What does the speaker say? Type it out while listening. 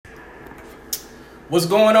What's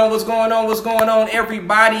going on? What's going on? What's going on,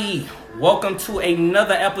 everybody? Welcome to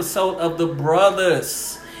another episode of The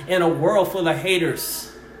Brothers in a world full of haters.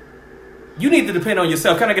 You need to depend on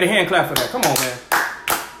yourself. Can I get a hand clap for that? Come on, man.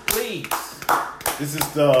 Please. This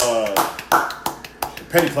is the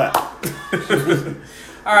petty clap.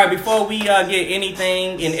 All right, before we get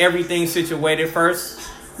anything and everything situated first,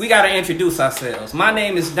 we got to introduce ourselves. My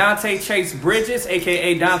name is Dante Chase Bridges,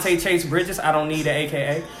 a.k.a. Dante Chase Bridges. I don't need an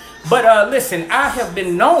a.k.a. But listen, I have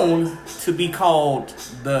been known to be called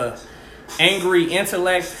the angry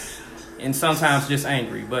intellect and sometimes just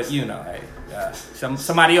angry. But, you know, hey,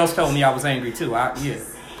 somebody else told me I was angry, too. I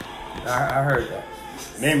heard that.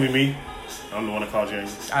 Namely me. I'm the one that called you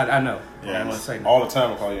angry. I know. Yeah, I don't want to say that. all the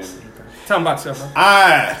time I call you angry. Okay. Tell me about yourself,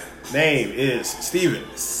 bro. Name is Steven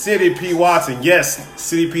City P. Watson. Yes,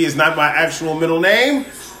 City P is not my actual middle name,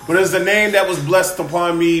 but it's the name that was blessed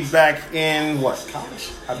upon me back in,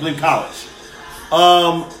 college? I believe college.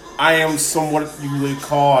 I am somewhat you would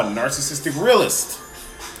call a narcissistic realist.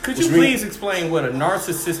 Could you please explain what a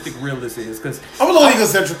narcissistic realist is? Because I'm a little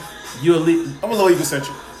egocentric. I'm a little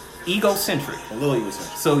egocentric. Egocentric. A little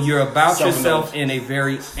egocentric. So you're about yourself in a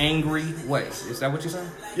very angry way. Is that what you're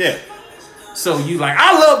saying? Yeah. So you like,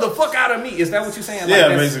 I love the fuck out of me. Is that what you're saying? Yeah,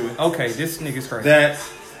 basically. Okay, this nigga's crazy. That,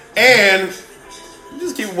 and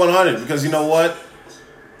just keep it 100 because you know what?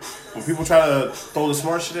 When people try to throw the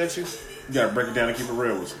smart shit at you, you gotta break it down and keep it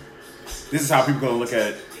real with you. This is how people gonna look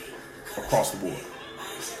at it across the board.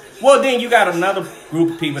 Well, then you got another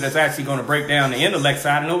group of people that's actually gonna break down the intellect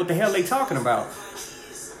side and know what the hell they talking about.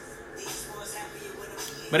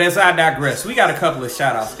 But as I digress, we got a couple of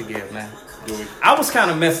shout outs to give, man. I was kind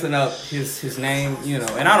of messing up his name, you know,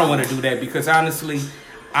 and I don't want to do that because honestly,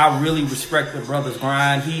 I really respect the brother's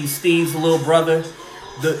grind. He's Steve's little brother.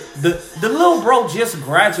 The little bro just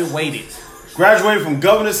graduated. Graduated from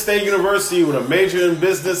Governor State University with a major in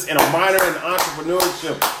business and a minor in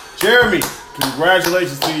entrepreneurship. Jeremy,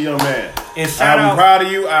 congratulations to you, young man. And I'm proud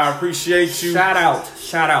of you. I appreciate you. Shout out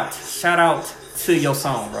to your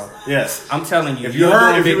song, bro. Yes. I'm telling you. If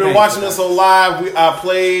you've been watching us on live, I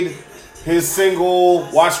played his single,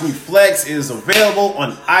 Watch Me Flex. It is available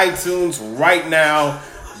on iTunes right now.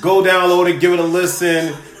 Go download it, give it a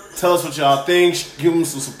listen. Tell us what y'all think. Give them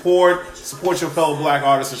some support. Support your fellow black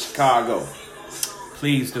artists in Chicago.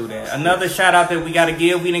 Please do that. Another shout out that we got to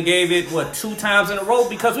give. We done gave it, 2 times in a row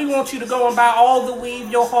because we want you to go and buy all the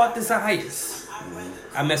weed your heart desires.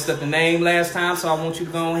 I messed up the name last time, so I want you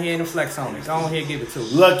to go ahead and flex on it. Go ahead and give it to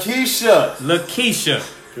me. Lakeisha.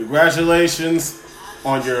 Congratulations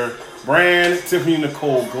on your brand, Tiffany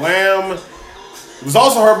Nicole Glam. It was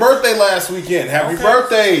also her birthday last weekend. Happy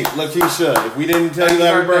birthday, Lakeisha. If we didn't tell you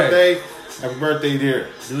happy birthday, dear.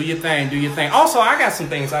 Do your thing. Also, I got some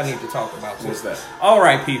things I need to talk about too. What's that? All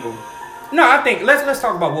right, people. No, I think let's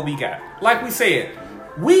talk about what we got. Like we said,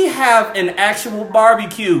 we have an actual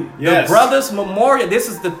barbecue. Yes. The Brothers Memorial. This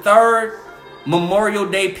is the 3rd Memorial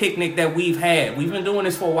Day picnic that we've had. We've been doing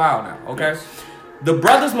this for a while now, okay? Yes. The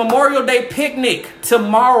Brothers Memorial Day picnic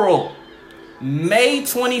tomorrow, May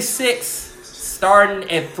 26th, starting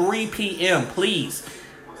at 3 p.m., please.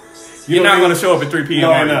 You're not going to show up at 3 p.m.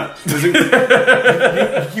 No, I'm not.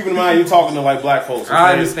 Keep in mind, you're talking to like black folks. Okay?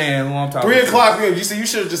 I understand who I'm talking 3 o'clock p.m. You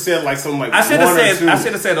should have just said like something like I should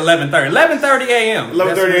have said 11:30. 11:30 a.m.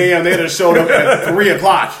 11:30 a.m. They'd have showed up at 3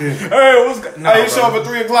 o'clock. Hey, you show up at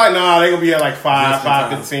 3 o'clock? Nah, they're going to be at like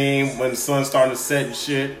 5:15 when the sun's starting to set and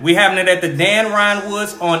shit. We having it at the Dan Ryan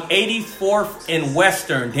Woods on 84th and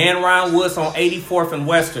Western. Dan Ryan Woods on 84th and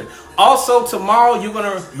Western. Also, tomorrow you're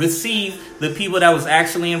going to receive the people that was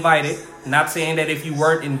actually invited. Not saying that if you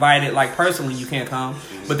weren't invited, like personally, you can't come.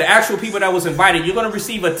 But the actual people that was invited, you're going to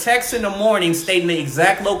receive a text in the morning stating the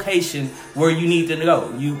exact location where you need to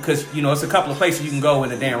go. Because, it's a couple of places you can go in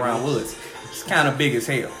the Dan Ryan Woods. It's kind of big as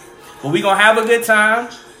hell. But we're going to have a good time.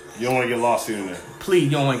 You don't want to get lost in there. Please,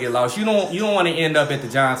 you don't want to get lost. You don't want to end up at the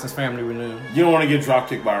Johnson's family reunion. You don't want to get drop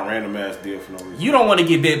kicked by a random ass deer for no reason. You don't want to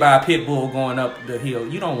get bit by a pit bull going up the hill.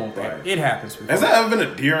 You don't want that. Right. It happens. Before. Has there ever been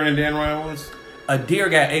a deer in the Dan Ryan Woods? A deer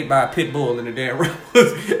got ate by a pit bull in the Dan Ryan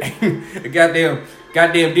Woods.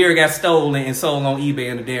 goddamn deer got stolen and sold on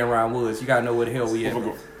eBay in the Dan Ryan Woods. You gotta know where the hell we at.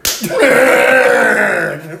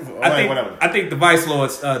 I think the Vice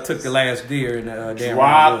Lords took the last deer in the Dan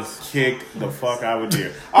Ryan Woods. Kicked the fuck out of a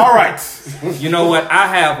deer. All right. You know what? I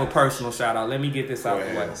have a personal shout out. Let me get this out of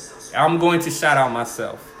the way. I'm going to shout out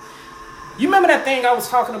myself. You remember that thing I was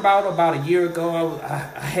talking about a year ago? I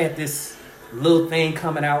had this little thing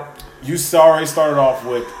coming out. You already started off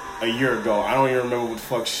with a year ago. I don't even remember what the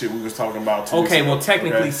fuck shit we was talking about. Okay, well,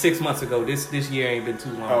 technically 6 months ago. This year ain't been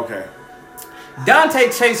too long. Okay.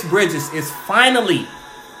 Dante Chase Bridges is finally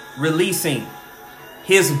releasing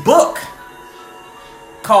his book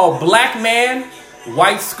called Black Man,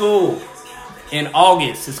 White School in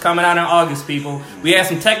August. It's coming out in August, people. We had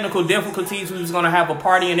some technical difficulties. We was going to have a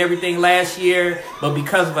party and everything last year, but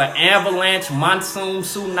because of an avalanche, monsoon,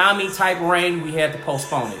 tsunami type rain, we had to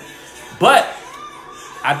postpone it. But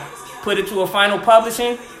I put it to a final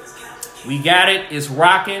publishing. We got it. It's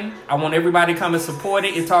rocking. I want everybody to come and support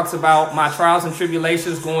it. It talks about my trials and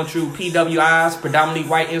tribulations going through PWIs, predominantly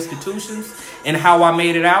white institutions, and how I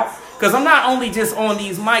made it out. Because I'm not only just on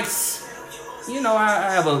these mics. You know,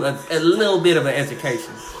 I have a little bit of an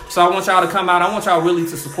education. So I want y'all to come out. I want y'all really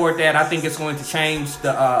to support that. I think it's going to change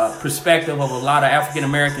the perspective of a lot of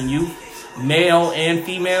African-American youth, male and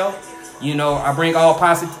female. You know, I bring all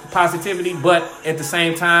positivity, but at the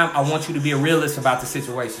same time, I want you to be a realist about the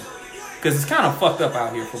situation. Because it's kind of fucked up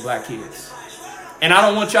out here for black kids. And I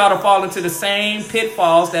don't want y'all to fall into the same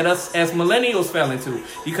pitfalls that us as millennials fell into.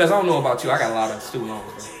 Because I don't know about you, I got a lot of student loans,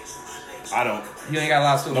 bro. I don't. You ain't got a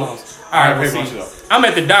lot of student loans. All I right, pay well, see, I'm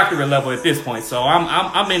at the doctorate level at this point, so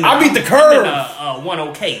I'm in. I beat the curve. I'm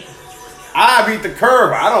in 10K. I beat the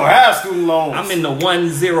curve. I don't have student loans. I'm in the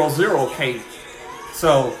 100K.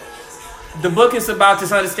 So the book is about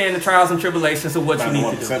just understanding the trials and tribulations of what you need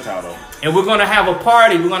to do. Though. And we're gonna have a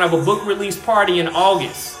party. We're gonna have a book release party in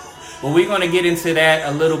August, but we're gonna get into that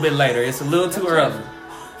a little bit later. It's a little too early.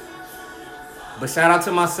 But shout out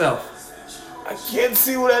to myself. I can't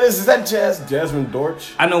see what that is. Is that Jasmine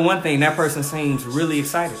Dortch? I know one thing. That person seems really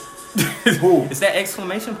excited. Who? Is that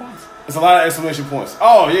exclamation points? It's a lot of exclamation points.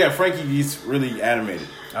 Oh, yeah. Frankie gets really animated.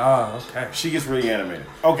 Oh, okay. She gets really animated.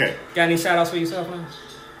 Okay. Got any shout outs for yourself, man?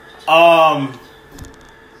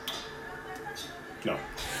 No.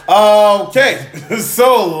 Okay.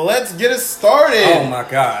 So let's get it started. Oh, my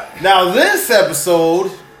God. Now, this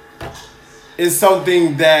episode is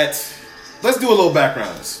something that... Let's do a little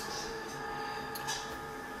background on this.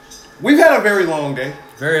 We've had a very long day.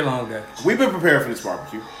 Very long day. We've been preparing for this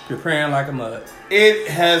barbecue. Preparing like a mud. It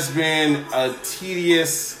has been a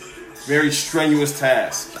tedious, very strenuous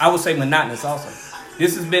task. I would say monotonous also.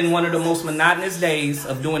 This has been one of the most monotonous days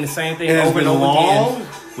of doing the same thing It has over and been over long. again.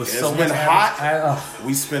 With It's been hot. hot.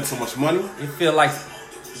 We spent so much money. It feel like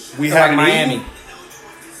We feel like haven't Miami. eaten.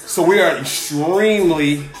 So we are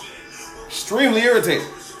extremely irritated.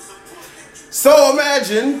 So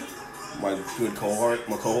imagine my good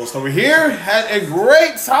my co-host over here, had a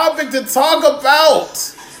great topic to talk about.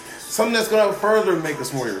 Something that's going to further make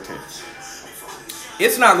us more irritated.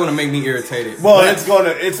 It's not going to make me irritated. Well, but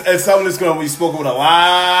it's something that's going to be spoken with a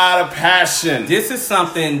lot of passion. this is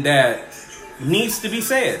something that needs to be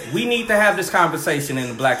said. We need to have this conversation in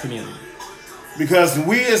the black community. Because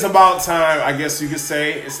it's about time, I guess you could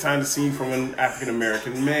say, it's time to see from an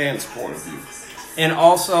African-American man's point of view. And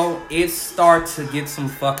also, it starts to get some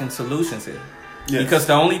fucking solutions here. Yes. Because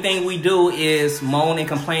the only thing we do is moan and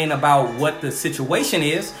complain about what the situation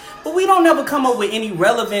is, but we don't ever come up with any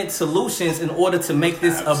relevant solutions in order to make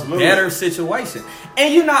this Absolutely. a better situation.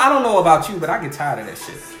 And you know, I don't know about you, but I get tired of that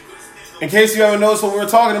shit. In case you haven't noticed what we're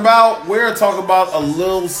talking about a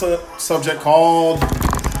little subject called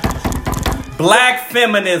Black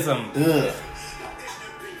feminism. Ugh.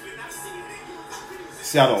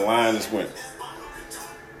 See how the line just went.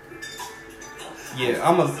 Yeah,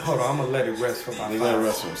 I'm gonna let it rest for my Let it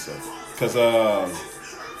rest for himself. Because I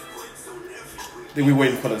think we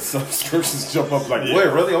waiting for the subscriptions to jump up like, wait,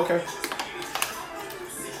 really? Okay.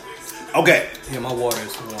 Okay. Yeah, my water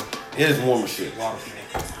is warm. It is warm as shit.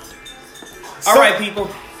 All right, people.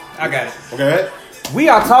 I got it. Okay. We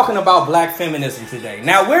are talking about black feminism today.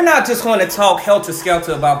 Now, we're not just going to talk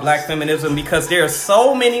helter-skelter about black feminism because there are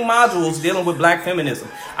so many modules dealing with black feminism.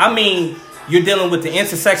 I mean, you're dealing with the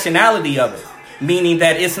intersectionality of it, meaning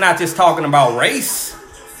that it's not just talking about race.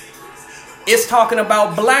 It's talking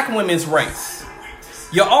about black women's race.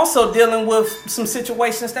 You're also dealing with some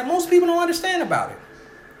situations that most people don't understand about it.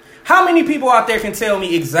 How many people out there can tell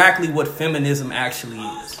me exactly what feminism actually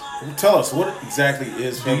is? Well, tell us, what exactly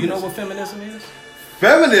is feminism? Do you know what feminism is?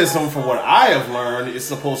 Feminism, from what I have learned, is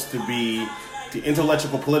supposed to be the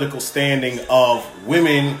intellectual political standing of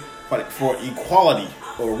women for equality,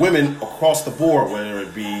 or women across the board, whether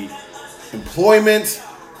it be employment,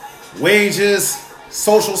 wages,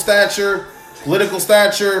 social stature, political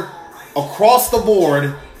stature, across the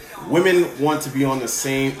board, women want to be on the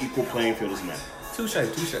same equal playing field as men. Touche.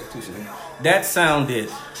 That sounded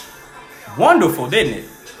wonderful, didn't it?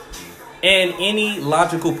 And any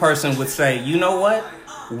logical person would say, you know what?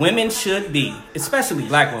 Women should be, especially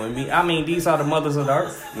black women. I mean, these are the mothers of the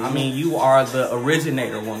earth. Mm-hmm. I mean, you are the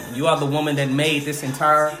originator woman. You are the woman that made this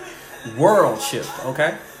entire world shift,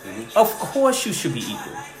 okay? Of course you should be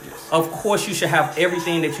equal. Of course you should have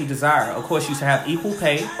everything that you desire. Of course you should have equal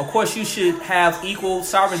pay. Of course you should have equal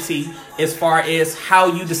sovereignty as far as how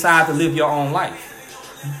you decide to live your own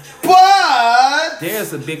life. But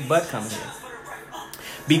there's a big but coming here.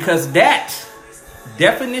 Because that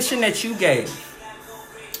definition that you gave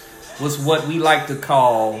was what we like to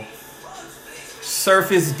call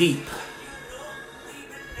surface deep.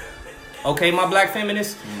 Okay, my black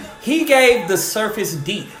feminist? He gave the surface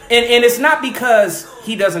deep. And it's not because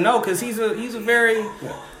he doesn't know, because he's a very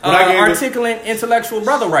articulate, intellectual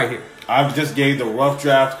brother right here. I just gave the rough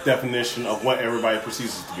draft definition of what everybody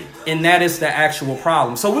perceives it to be. And that is the actual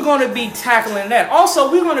problem. So we're going to be tackling that.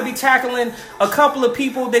 Also, we're going to be tackling a couple of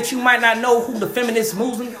people that you might not know who the feminist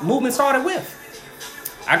movement started with.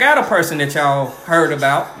 I got a person that y'all heard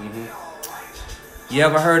about. You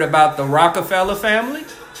ever heard about the Rockefeller family?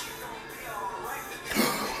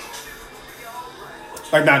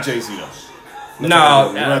 Like not Jay-Z though. We're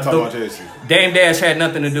not talking about Jay-Z. Dame Dash had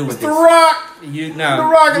nothing to do with The this. Rock. The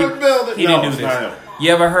Rock in the building. He didn't do this.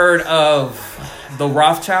 You ever heard of the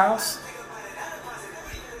Rothschilds?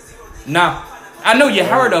 No. I know you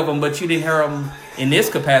heard of them, but you didn't hear them in this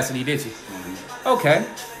capacity, did you? Okay.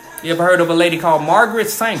 You ever heard of a lady called Margaret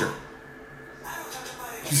Sanger?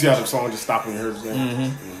 You see how the song just stopped when you heard his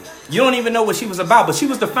name? You don't even know what she was about, but she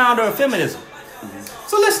was the founder of feminism.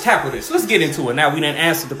 So let's tackle this. Let's get into it. Now, we didn't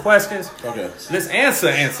answer the questions. Okay. Let's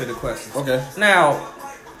answer the questions. Okay. Now,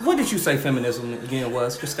 what did you say feminism again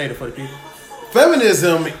was? Just state it for the people.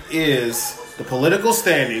 Feminism is the political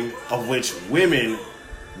standing of which women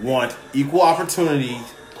want equal opportunity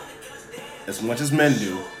as much as men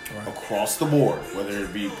do across the board, whether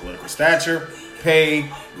it be political stature,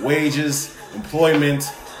 pay, wages, employment,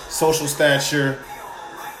 social stature,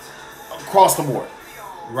 across the board.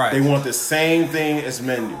 Right. They want the same thing as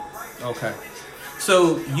men do. Okay.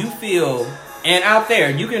 So you feel, and out there,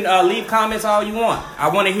 you can leave comments all you want. I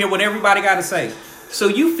want to hear what everybody got to say. So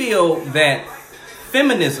you feel that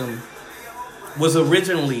feminism was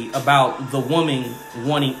originally about the woman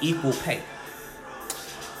wanting equal pay?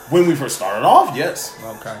 When we first started off, yes.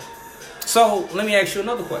 Okay. So let me ask you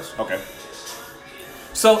another question. Okay.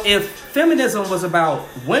 So if feminism was about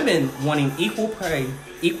women wanting equal pay,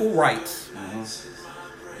 equal rights,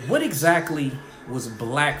 what exactly was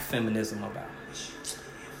black feminism about?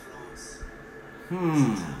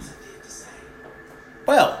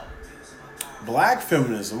 Well, black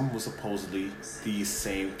feminism was supposedly the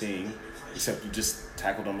same thing, except you just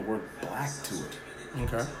tackled on the word black to it.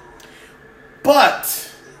 Okay.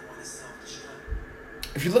 But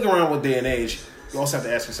if you look around with day and age, you also have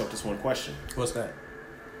to ask yourself this one question. What's that?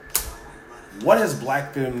 What has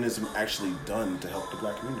black feminism actually done to help the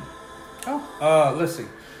black community? Let's see.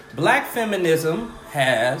 Black feminism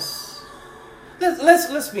has.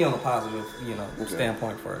 Let's be on a positive,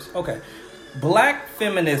 standpoint first. Okay. Black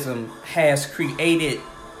feminism has created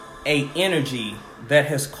a energy that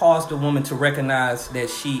has caused a woman to recognize that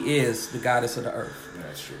she is the goddess of the earth.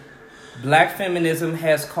 That's true. Black feminism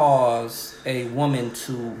has caused a woman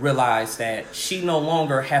to realize that she no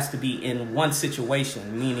longer has to be in one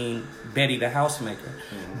situation, meaning Betty the housemaker,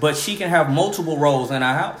 but she can have multiple roles in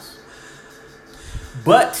our house.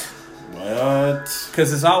 But, because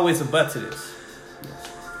there's always a but to this.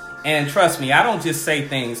 And trust me, I don't just say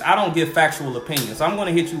things. I don't give factual opinions. I'm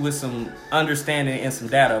going to hit you with some understanding and some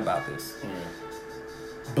data about this.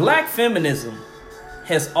 Black feminism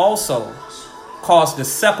has also caused the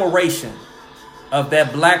separation of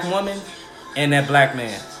that black woman and that black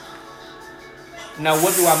man. Now,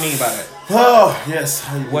 what do I mean by that? Oh, yes.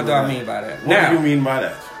 What do I mean by that? What do you mean by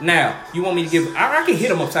that? Now, you want me to give... I can hit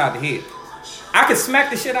him upside the head. I could smack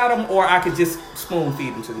the shit out of him, or I could just spoon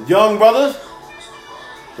feed him to them. Young brother,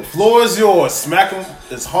 the floor is yours. Smack him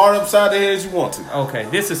as hard upside the head as you want to. Okay,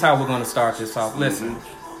 this is how we're going to start this off. Listen,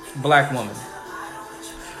 black woman,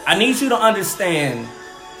 I need you to understand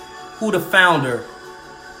who the founder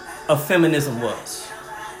of feminism was.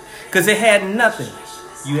 Because it had nothing.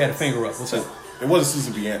 You had a finger up. What's up? It wasn't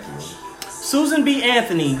Susan B. Anthony, was it? Susan B.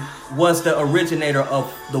 Anthony was the originator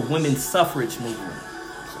of the women's suffrage movement.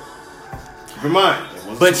 Keep in mind.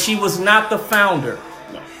 But she was not the founder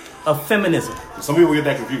of feminism. Some people get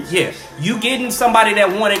that confused. Yeah. You getting somebody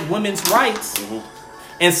that wanted women's rights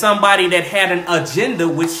and somebody that had an agenda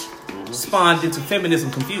which spawned into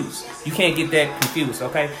feminism confused. You can't get that confused,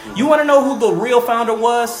 okay? You want to know who the real founder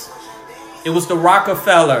was? It was the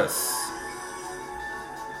Rockefellers.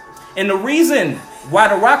 And the reason why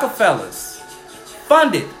the Rockefellers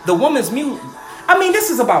funded the women's movement, I mean, this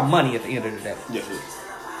is about money at the end of the day. Yes, it is.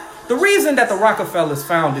 The reason that the Rockefellers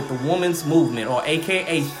founded the women's movement, or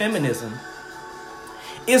AKA feminism,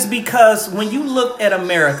 is because when you looked at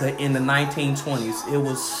America in the 1920s, it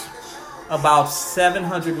was about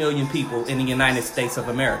 700 million people in the United States of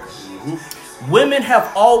America. Women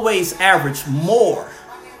have always averaged more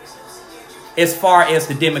as far as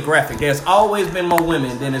the demographic. There's always been more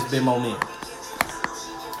women than there's been more men.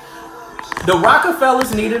 The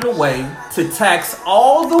Rockefellers needed a way to tax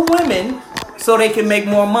all the women so they can make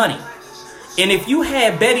more money. And if you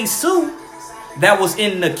had Betty Sue that was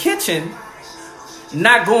in the kitchen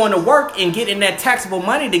not going to work and getting that taxable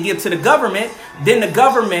money to give to the government, then the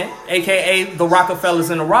government, aka the Rockefellers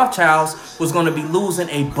and the Rothschilds, was going to be losing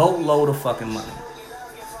a boatload of fucking money.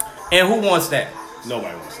 And who wants that?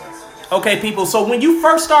 Nobody wants that. Okay, people, so when you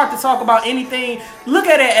first start to talk about anything, look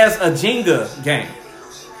at it as a Jenga game.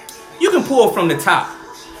 You can pull from the top,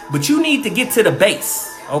 but you need to get to the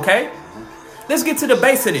base, okay? Let's get to the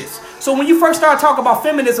base of this. So when you first start talking about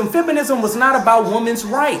feminism, feminism was not about women's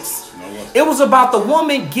rights. It was about the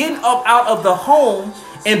woman getting up out of the home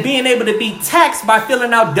and being able to be taxed by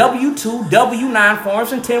filling out W-2, W-9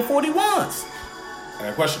 forms and 1041s. I got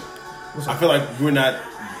a question. I feel like we're not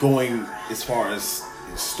going as far as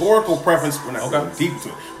historical preference. We're not going deep into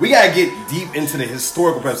it. We got to get deep into the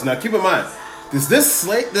historical preference. Now, keep in mind,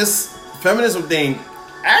 this feminism thing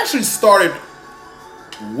actually started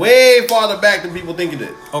way farther back than people think it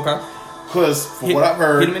did. Okay. Because from what I've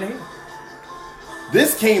heard, hit him in the head.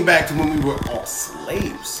 This came back to when we were all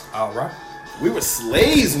slaves. All right. We were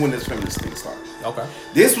slaves when this feminist thing started. Okay.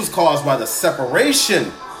 This was caused by the separation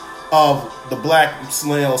of the black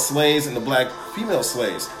male slaves and the black female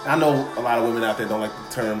slaves. I know a lot of women out there don't like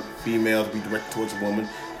the term female to be directed towards a woman.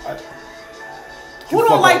 Who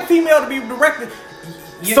don't like female to be directed?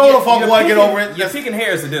 So the fuck boy, get over it. You're picking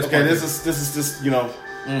hairs at this point. Okay, this is just,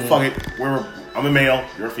 fuck it. I'm a male,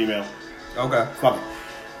 you're a female. Okay. Fuck it.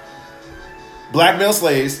 Black male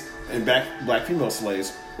slaves and black female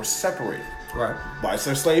slaves were separated. Right. By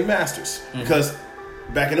their slave masters. Because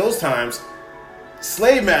back in those times,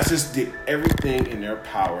 slave masters did everything in their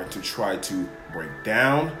power to try to break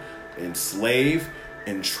down, enslave,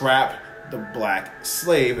 and trap the black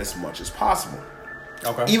slave as much as possible.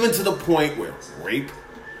 Okay. Even to the point where rape,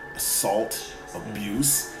 assault,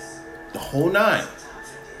 abuse, the whole nine.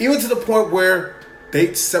 Even to the point where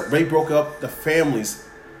they broke up the families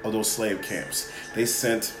of those slave camps. They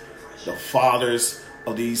sent the fathers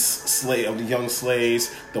of the young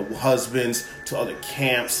slaves, the husbands, to other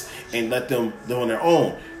camps and let them live on their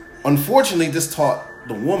own. Unfortunately, this taught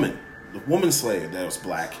the woman slave that was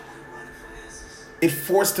black. It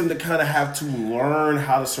forced them to kind of have to learn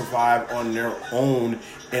how to survive on their own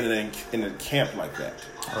in a camp like that.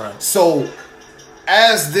 All right. So,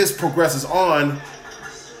 as this progresses on,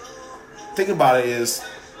 think about it is,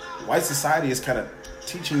 white society is kind of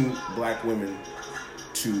teaching black women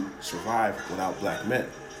to survive without black men.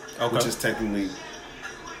 Okay. Which is technically...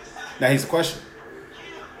 Now, here's the question.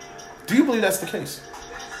 Do you believe that's the case?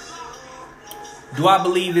 Do I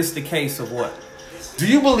believe it's the case of what? Do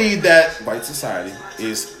you believe that white society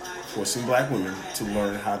is forcing black women to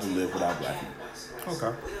learn how to live without black men?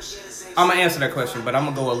 Okay. I'm going to answer that question, but I'm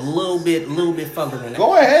going to go a little bit further than that.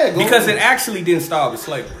 Go ahead. Because it actually didn't start with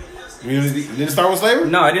slavery. It didn't start with slavery?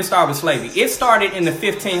 No, it didn't start with slavery. It started in the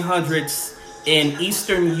 1500s in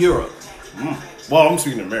Eastern Europe. Well, I'm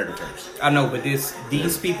speaking in American terms. I know, but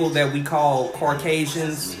these people that we call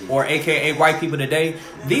Caucasians, or AKA white people today,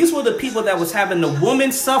 these were the people that was having the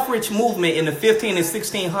women's suffrage movement in the 15 and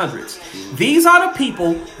 1600s. These are the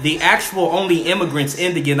people, the actual only immigrants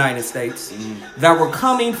in the United States, that were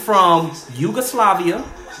coming from Yugoslavia.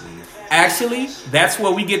 Actually, that's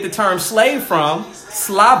where we get the term slave from.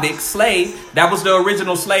 Slavic, slave. That was the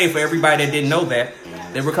original slave for everybody that didn't know that.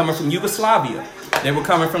 They were coming from Yugoslavia. They were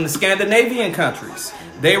coming from the Scandinavian countries.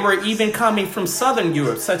 They were even coming from Southern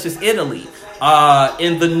Europe, such as Italy,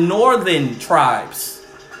 in the northern tribes.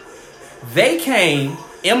 They came,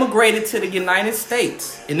 immigrated to the United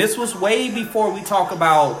States. And this was way before we talk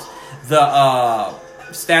about the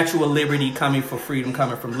Statue of Liberty coming for freedom,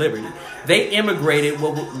 coming from liberty. They immigrated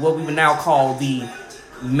what we would now call the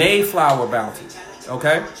Mayflower bounty.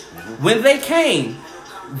 Okay? When they came,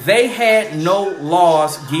 they had no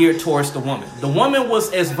laws geared towards the woman. The woman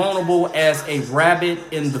was as vulnerable as a rabbit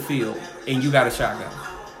in the field, and you got a shotgun.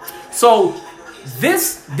 So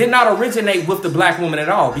this did not originate with the black woman at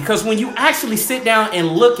all, because when you actually sit down and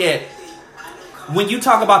look at, when you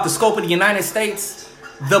talk about the scope of the United States,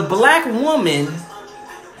 the black woman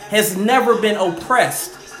has never been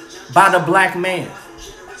oppressed by the black man,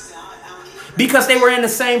 because they were in the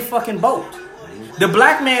same fucking boat. The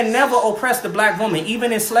black man never oppressed the black woman,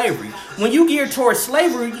 even in slavery. When you gear towards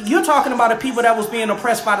slavery, you're talking about a people that was being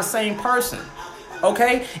oppressed by the same person.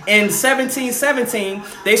 Okay? In 1717,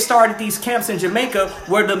 they started these camps in Jamaica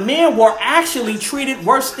where the men were actually treated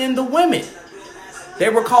worse than the women. They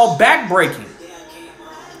were called backbreaking.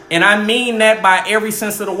 And I mean that by every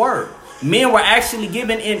sense of the word. Men were actually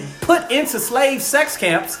put into slave sex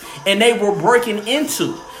camps, and they were breaking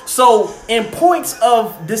into. So in points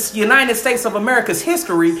of this United States of America's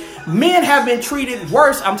history, men have been treated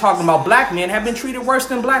worse. I'm talking about black men have been treated worse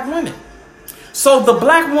than black women. So the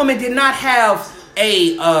black woman did not have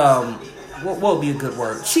a, what would be a good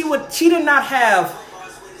word? She did not have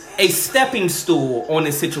a stepping stool on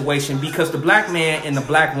this situation, because the black man and the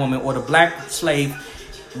black woman, or the black slave,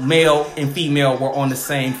 male and female, were on the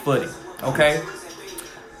same footing. Okay?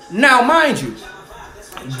 Now, mind you,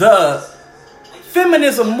 the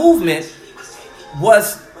feminism movement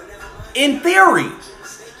was in theory,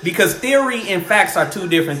 because theory and facts are two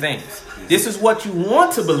different things. This is what you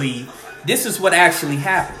want to believe. This is what actually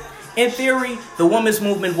happened. In theory, the women's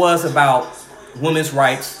movement was about women's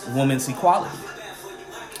rights, women's equality.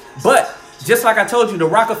 But just like I told you, the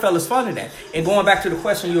Rockefellers funded that. And going back to the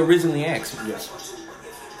question you originally asked me. Yes.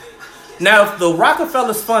 Now, if the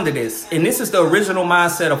Rockefellers funded this, and this is the original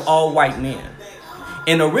mindset of all white men,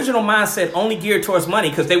 and the original mindset only geared towards money,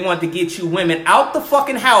 because they wanted to get you women out the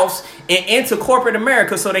fucking house and into corporate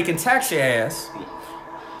America so they can tax your ass,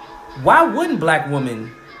 why wouldn't black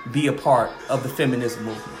women be a part of the feminism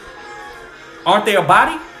movement? Aren't they a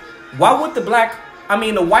body? Why would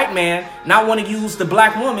the white man not want to use the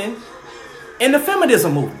black woman in the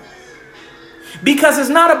feminism movement? Because it's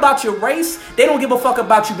not about your race. They don't give a fuck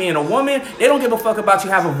about you being a woman. They don't give a fuck about you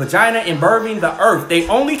having a vagina and birthing the earth. They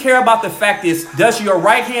only care about the fact is, does your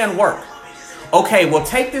right hand work? Okay, well,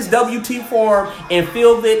 take this WT form and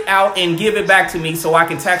fill it out and give it back to me so I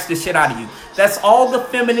can tax the shit out of you. That's all the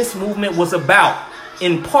feminist movement was about,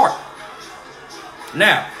 in part.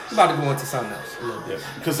 Now, I'm about to go into something else a little bit.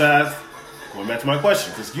 Because going back to my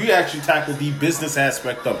question, because you actually tackled the business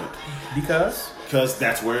aspect of it. Because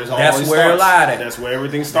that's where it always starts. It lied at. That's where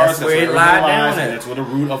everything starts. That's where it lied down at. And that's where the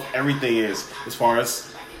root of everything is. As far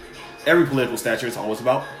as every political stature, it's always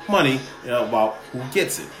about money, about who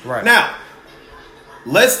gets it. Right. Now,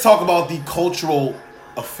 let's talk about the cultural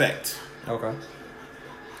effect. Okay.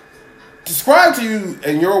 Describe to you,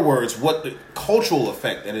 in your words, what the cultural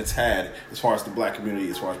effect that it's had as far as the black community,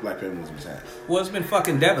 as far as black feminism has had. Well, it's been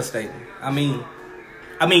fucking devastating. I mean,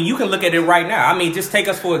 you can look at it right now. Just take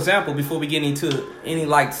us for example before we get into any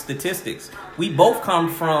statistics. We both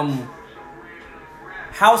come from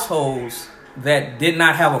households that did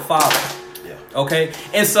not have a father. Yeah. Okay?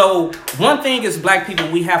 And so one thing is black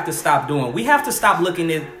people we have to stop doing. We have to stop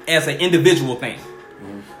looking at it as an individual thing.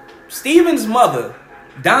 Mm-hmm. Stephen's mother,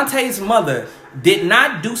 Dante's mother, did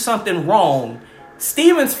not do something wrong.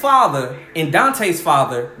 Stephen's father and Dante's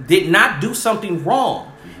father did not do something wrong.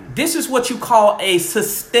 This is what you call a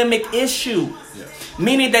systemic issue. Yes.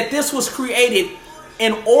 Meaning that this was created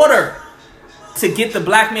in order to get the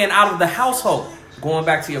black man out of the household. Going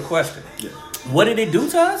back to your question. Yeah. What did it do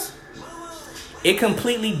to us? It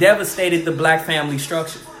completely devastated the black family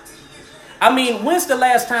structure. When's the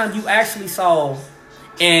last time you actually saw,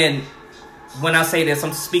 and when I say this,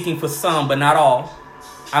 I'm speaking for some, but not all.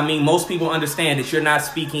 Most people understand that you're not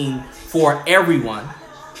speaking for everyone,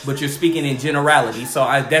 but you're speaking in generality. So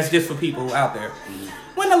that's just for people out there. Mm-hmm.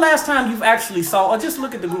 When the last time you've actually saw, or just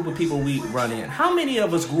look at the group of people we run in, how many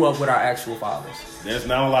of us grew up with our actual fathers? There's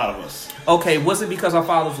not a lot of us. Okay, was it because our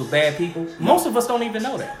fathers were bad people? No. Most of us don't even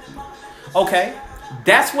know that. Okay,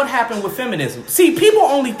 that's what happened with feminism. See, people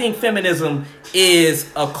only think feminism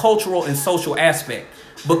is a cultural and social aspect.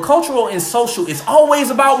 But cultural and social is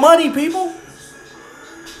always about money, people.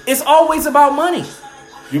 It's always about money.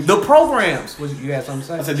 The programs. You had something to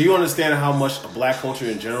say? I said, do you understand how much black culture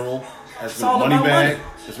in general has been a money bag?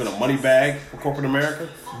 It's been a money bag for corporate America.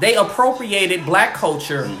 They appropriated black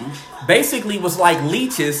culture. Mm-hmm. Basically was like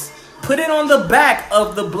leeches. Put it on the back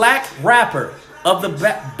of the black rapper, of the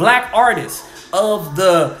black artist, of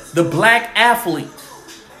the black athlete.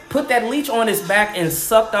 Put that leech on his back and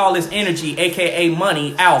sucked all his energy, aka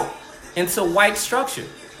money, out into white structure.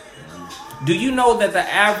 Do you know that the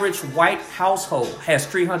average white household has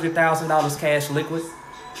 $300,000 cash liquid?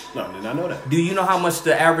 No, I did not know that. Do you know how much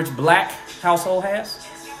the average black household has?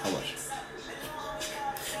 How much?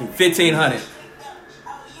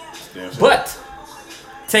 $1,500. But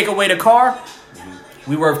take away the car,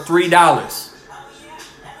 we worth $3.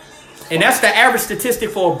 And that's the average statistic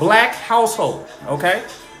for a black household. Okay?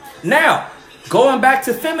 Now, going back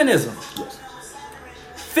to feminism. Yes.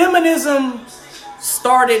 Feminism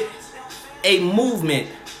started a movement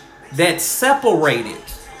that separated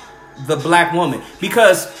the black woman.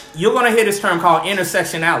 Because you're going to hear this term called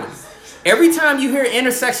intersectionality. Every time you hear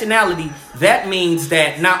intersectionality, that means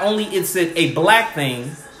that not only is it a black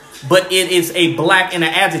thing, but it is a black and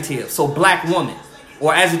an adjective. So black woman,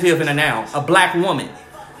 or adjective and a noun, a black woman,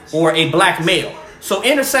 or a black male. So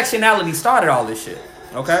intersectionality started all this shit,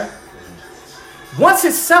 okay? Once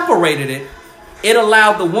it separated it, it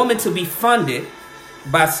allowed the woman to be funded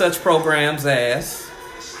by such programs as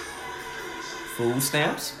food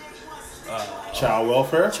stamps, child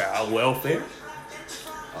welfare,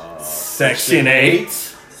 Section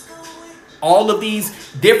 8, all of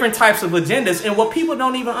these different types of agendas. And what people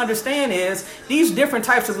don't even understand is these different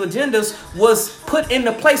types of agendas was put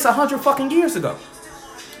into place 100 fucking years ago.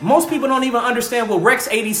 Most people don't even understand what Rex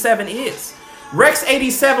 87 is. Rex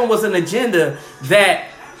 87 was an agenda that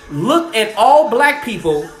looked at all black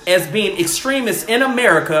people as being extremists in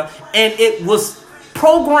America, and it was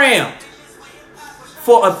programmed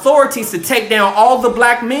for authorities to take down all the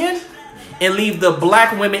black men and leave the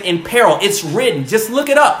black women in peril. It's written. Just look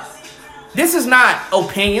it up. This is not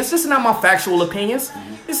opinions. This is not my factual opinions.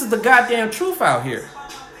 This is the goddamn truth out here.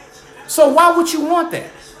 So why would you want that?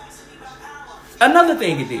 Another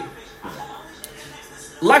thing it did.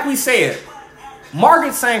 Like we said,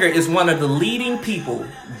 Margaret Sanger is one of the leading people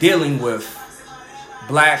dealing with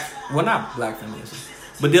not black feminism,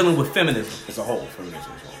 but dealing with feminism as a whole. Feminism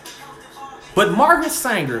as a whole. But Margaret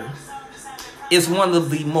Sanger is one of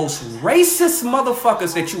the most racist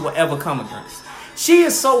motherfuckers that you will ever come against. She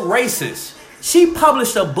is so racist. She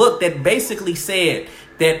published a book that basically said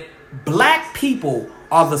that black people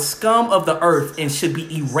are the scum of the earth and should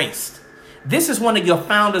be erased. This is one of your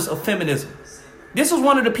founders of feminism. This was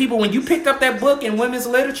one of the people, when you picked up that book in women's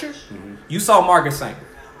literature, you saw Margaret Sanger.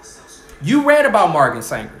 You read about Margaret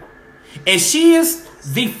Sanger. And she is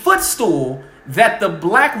the footstool that the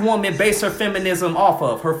black woman based her feminism off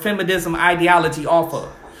of, her feminism ideology off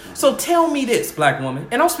of. So tell me this, black woman,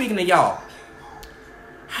 and I'm speaking to y'all.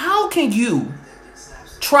 How can you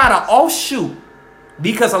try to offshoot,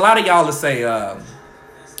 because a lot of y'all will say,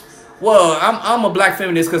 well, I'm a black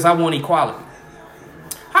feminist because I want equality.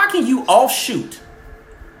 How can you offshoot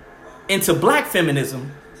into black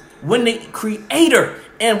feminism when the creator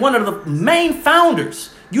and one of the main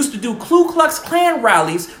founders used to do Ku Klux Klan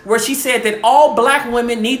rallies where she said that all black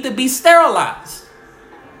women need to be sterilized?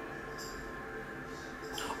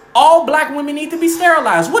 All black women need to be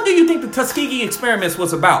sterilized. What do you think the Tuskegee experiments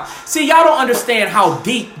was about? See, y'all don't understand how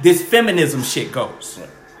deep this feminism shit goes.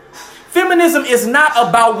 Feminism is not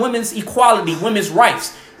about women's equality, women's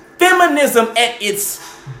rights. Feminism at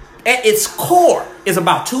its core is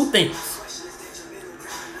about two things.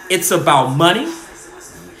 It's about money,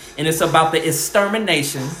 and it's about the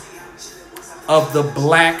extermination of the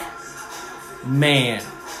black man.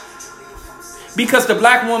 Because the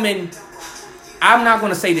black woman, I'm not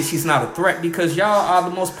going to say that she's not a threat, because y'all are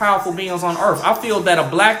the most powerful beings on earth. I feel that a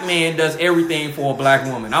black man does everything for a black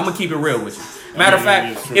woman. I'm going to keep it real with you. Matter of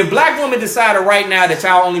fact, if black women decided right now that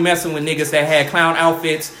y'all only messing with niggas that had clown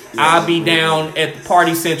outfits, I'll be down at the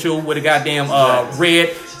Party Central with a goddamn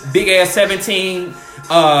red, big ass 17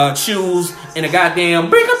 shoes and a goddamn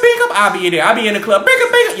big up. I'll be there. I'll be in the club. Big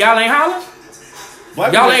up. Y'all ain't hollering?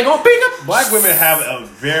 Y'all ain't gonna pick up? Black women have a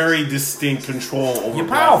very distinct control over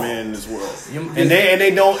black men in this world. And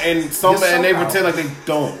they don't, and they pretend like they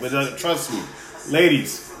don't. But trust me,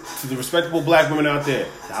 ladies, to the respectable black women out there,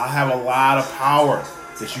 y'all have a lot of power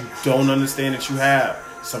that you don't understand that you have.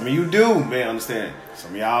 Some of you do, may understand.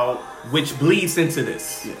 Some of y'all, which bleeds into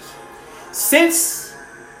this. Yes. Since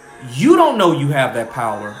you don't know you have that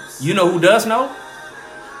power, you know who does know?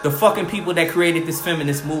 The fucking people that created this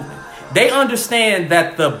feminist movement. They understand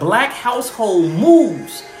that the black household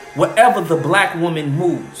moves wherever the black woman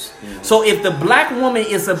moves. Mm-hmm. So if the black woman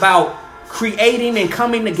is about creating and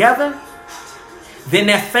coming together, then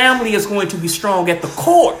that family is going to be strong at the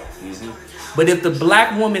core. Mm-hmm. But if the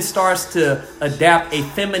black woman starts to adapt a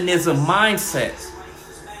feminism mindset,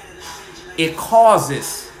 it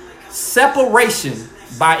causes separation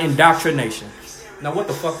by indoctrination. Now, what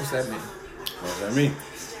the fuck does that mean? What does that mean?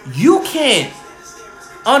 You can't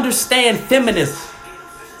understand feminism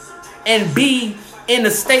and be in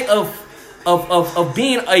a state of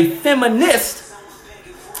being a feminist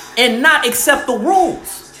and not accept the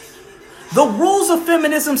rules. The rules of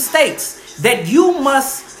feminism states that you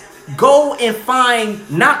must go and find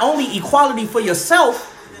not only equality for yourself,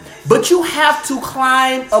 but you have to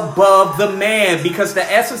climb above the man, because the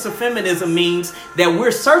essence of feminism means that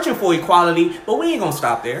we're searching for equality, but we ain't gonna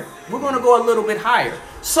stop there. We're gonna go a little bit higher.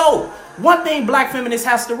 So one thing black feminists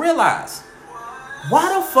has to realize,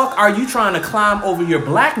 Why the fuck are you trying to climb over your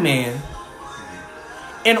black man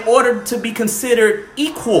in order to be considered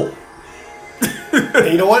equal?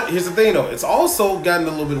 And you know what? Here's the thing, though. It's also gotten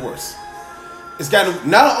a little bit worse. It's gotten,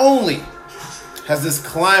 not only has this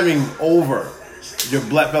climbing over your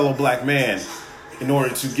fellow black man in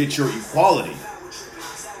order to get your equality,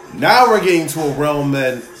 now we're getting to a realm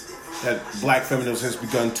that black feminism has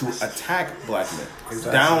begun to attack black men,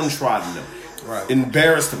 downtrodden them,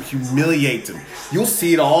 embarrass them, humiliate them. You'll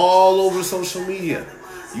see it all over social media.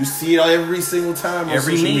 You see it every single time on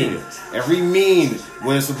social media. Every meme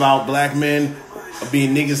when it's about black men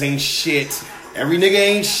being niggas ain't shit. Every nigga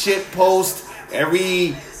ain't shit post.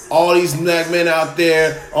 All these black men out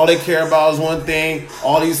there, all they care about is one thing.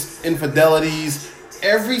 All these infidelities.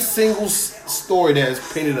 Every single story that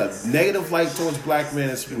has painted a negative light towards black men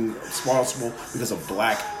has been responsible because of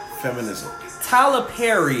black feminism. Tyler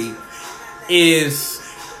Perry is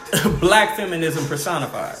black feminism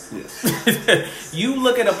personified. Yes. You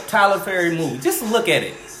look at a Tyler Perry movie, just look at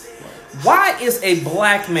it. Why is a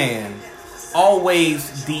black man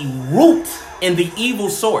always the root and the evil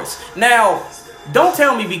source? Now, don't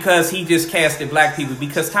tell me because he just casted black people,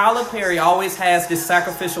 because Tyler Perry always has this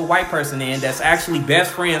sacrificial white person in that's actually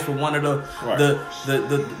best friends with one of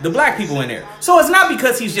the black people in there. So it's not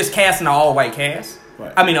because he's just casting an all white cast.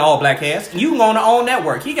 Right. I mean, an all black cast. You can go on the own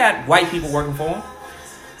network. He got white people working for him.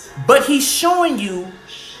 But he's showing you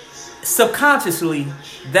subconsciously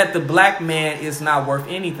that the black man is not worth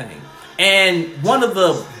anything. And one of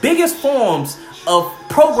the biggest forms of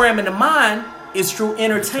programming the mind is through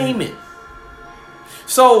entertainment.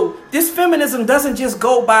 So this feminism doesn't just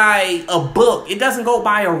go by a book. It doesn't go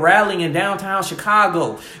by a rally in downtown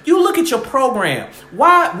Chicago. You look at your program.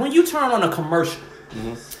 Why, when you turn on a commercial,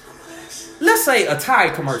 let's say a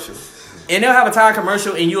Tide commercial, and they'll have a Tide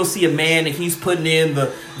commercial, and you'll see a man and he's putting in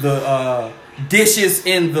the dishes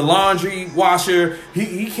in the laundry washer.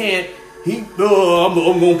 I'm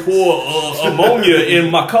gonna pour ammonia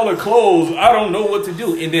in my colored clothes. I don't know what to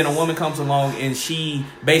do. And then a woman comes along and she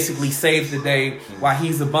basically saves the day while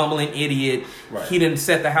he's a bumbling idiot. Right. He didn't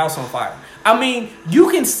set the house on fire. I mean,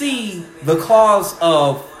 you can see the cause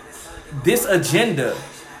of this agenda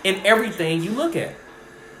in everything you look at.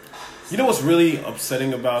 You know what's really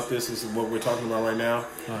upsetting about this is what we're talking about right now?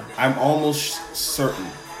 I'm almost certain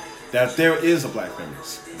that if there is a black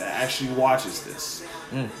feminist that actually watches this,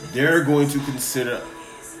 they're going to consider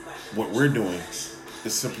what we're doing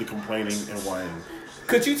is simply complaining and whining.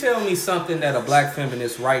 Could you tell me something that a black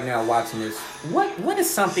feminist right now watching this, what is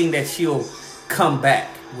something that she'll come back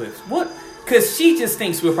with? What? Because she just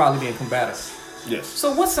thinks we're probably being combative. Yes.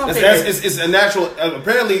 So what's something? It's a natural.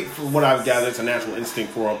 Apparently, from what I've gathered, it's a natural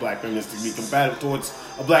instinct for a black feminist to be combative towards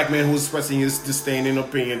a black man who's expressing his disdain and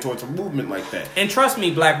opinion towards a movement like that. And trust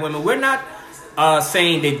me, black women, we're not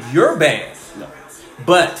saying that you're bad. No.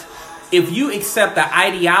 But if you accept the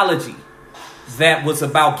ideology that was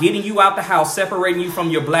about getting you out the house, separating you from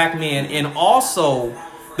your black man, and also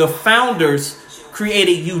the founders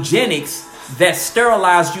created eugenics that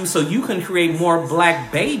sterilized you so you can create more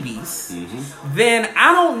black babies, then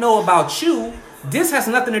I don't know about you. This has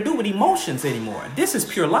nothing to do with emotions anymore. This is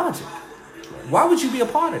pure logic. Why would you be a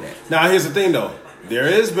part of that? Now, here's the thing, though.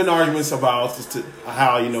 There has been arguments about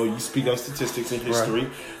how, you speak on statistics and history.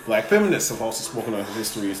 Right. Black feminists have also spoken on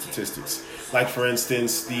history and statistics. Like, for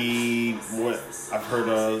instance, I've heard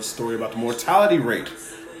a story about the mortality rate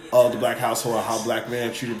of the black household, how black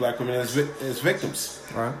men treated black women as victims.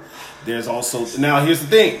 Right. There's also, now here's the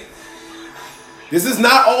thing. This is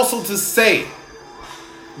not also to say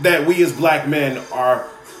that we as black men are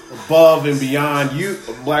above and beyond you,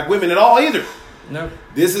 black women at all either. No.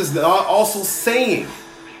 This is also saying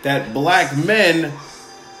that black men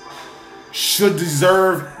should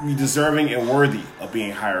be deserving and worthy of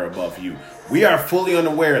being higher above you. We are fully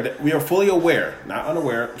aware, not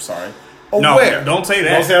unaware, I'm sorry. Aware. No, don't say that.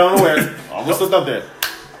 Don't say unaware. Almost slipped up there.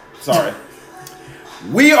 Sorry.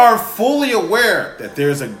 We are fully aware that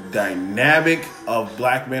there's a dynamic of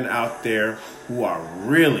black men out there who are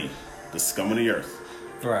really the scum of the earth.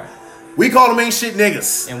 Right. We call them ain't shit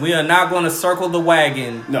niggas. And we are not going to circle the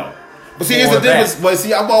wagon. No. But see, here's the difference. But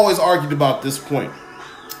see, I've always argued about this point.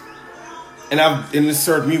 And it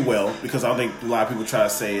served me well, because I think a lot of people try to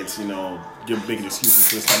say it's, you're making excuses,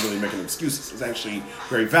 but it's not really making excuses. It's actually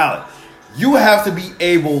very valid. You have to be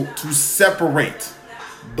able to separate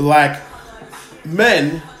black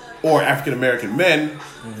men or African American men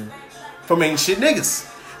from ain't shit niggas.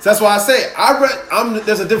 So that's why I say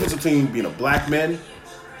there's a difference between being a black man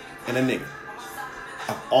and a nigga.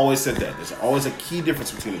 I've always said that. There's always a key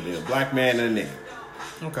difference between being a black man and a nigga.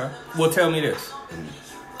 Okay. Well, tell me this.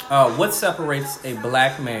 What separates a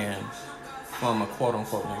black man from a quote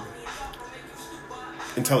unquote nigga?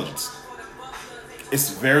 Intelligence.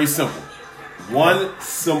 It's very simple. One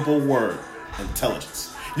simple word.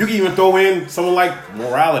 Intelligence. You can even throw in someone like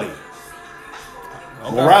morality.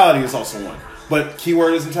 Okay. Morality is also one. But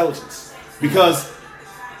keyword is intelligence. Because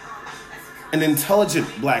an intelligent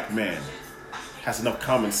black man has enough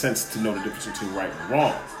common sense to know the difference between right and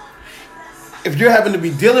wrong. If you're having to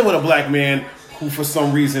be dealing with a black man who for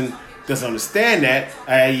some reason doesn't understand that,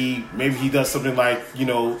 i.e. maybe he does something like,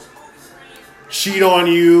 cheat on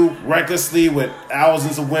you recklessly with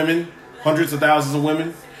thousands of women, hundreds of thousands of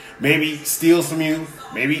women, maybe steals from you,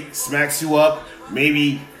 maybe smacks you up,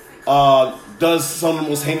 maybe does some of the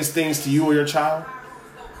most heinous things to you or your child,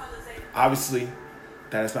 obviously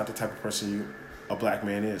that is not the type of person a black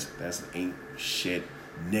man is. That's an ain't shit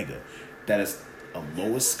nigga. That is a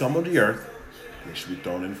lowest scum of the earth. They should be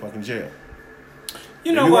thrown in fucking jail.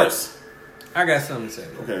 You know what? I got something to say.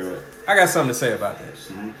 Okay, go ahead. I got something to say about this.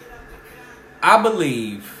 Mm-hmm. I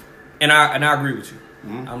believe, and I agree with you.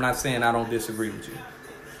 Mm-hmm. I'm not saying I don't disagree with you.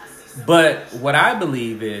 But what I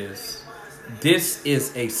believe is this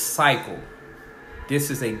is a cycle. This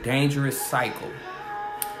is a dangerous cycle.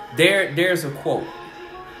 There's a quote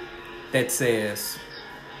that says,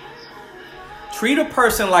 treat a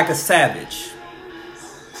person like a savage.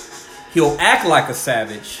 He'll act like a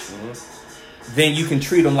savage. Mm-hmm. Then you can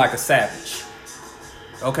treat him like a savage.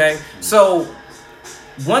 Okay? Mm-hmm. So,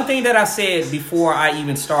 one thing that I said before I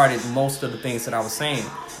even started most of the things that I was saying,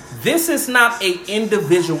 this is not an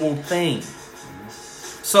individual thing.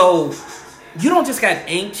 So, you don't just got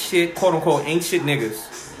ain't shit, quote unquote, ain't shit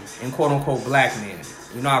niggas and quote unquote black men.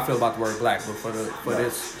 You know how I feel about the word black, but for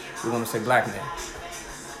this, we want to say black men.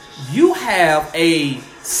 You have a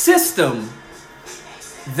system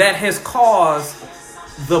that has caused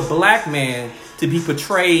the black man to be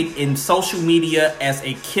portrayed in social media as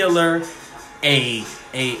a killer, a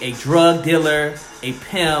drug dealer, a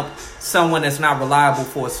pimp, someone that's not reliable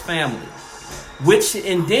for his family, which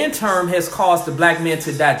in then turn has caused the black man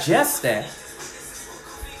to digest that,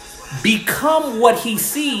 become what he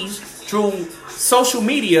sees through social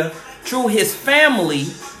media, through his family,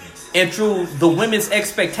 and through the women's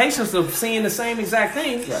expectations of seeing the same exact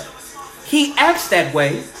thing. Right. He acts that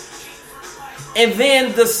way, and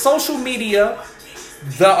then the social media,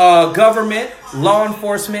 the government, law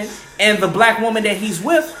enforcement, and the black woman that he's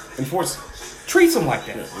with treats him like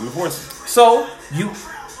that. Yeah, so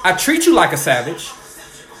I treat you like a savage,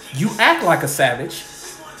 you act like a savage,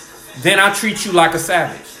 then I treat you like a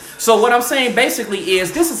savage. So what I'm saying basically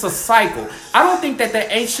is this is a cycle. I don't think that the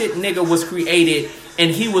ain't shit nigga was created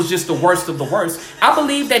and he was just the worst of the worst. I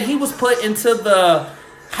believe that he was put into the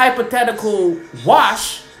hypothetical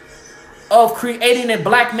wash of creating a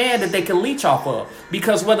black man that they can leech off of.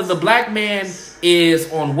 Because whether the black man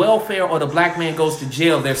is on welfare or the black man goes to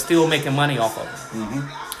jail, they're still making money off of him.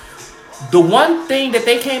 Mm-hmm. The one thing that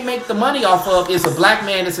they can't make the money off of is a black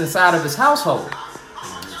man that's inside of his household.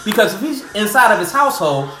 Because if he's inside of his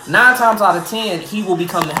household, 9 times out of 10, he will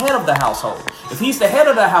become the head of the household. If he's the head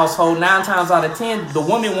of the household, 9 times out of 10, the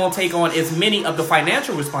woman won't take on as many of the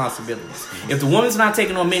financial responsibilities. If the woman's not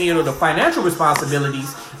taking on many of the financial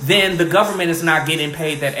responsibilities, then the government is not getting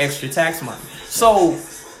paid that extra tax money. So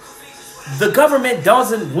the government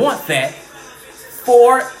doesn't want that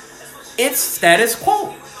for its status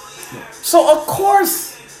quo. So of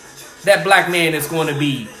course that black man is going to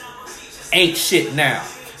be ain't shit now.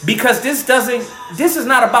 Because this is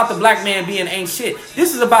not about the black man being ain't shit.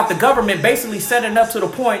 This is about the government basically setting up to the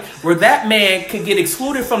point where that man could get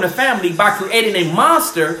excluded from the family by creating a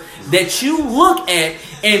monster that you look at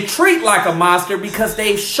and treat like a monster because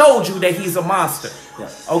they showed you that he's a monster.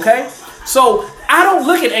 Right. Okay? So I don't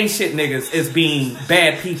look at ain't shit niggas as being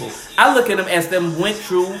bad people. I look at them as them went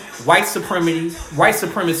through white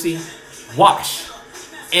supremacy wash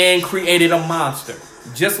and created a monster.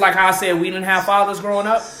 Just like how I said we didn't have fathers growing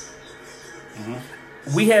up.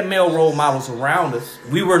 Mm-hmm. We had male role models around us.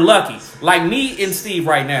 We were lucky. Like me and Steve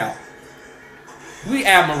right now. We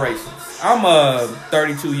admirations. I'm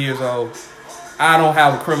 32 years old. I don't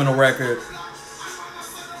have a criminal record.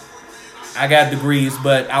 I got degrees,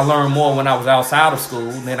 but I learned more when I was outside of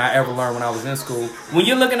school than I ever learned when I was in school. When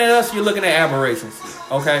you're looking at us, you're looking at aberrations.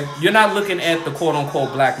 Okay? You're not looking at the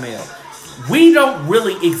quote-unquote black male. We don't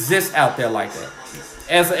really exist out there like that.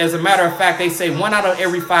 As a matter of fact, they say 1 out of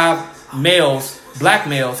every 5 males, black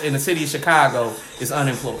males in the city of Chicago is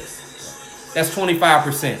unemployed. That's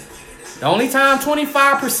 25%. The only time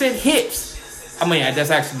 25% hits, that's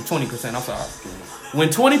actually 20%, I'm sorry. When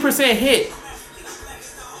 20% hit,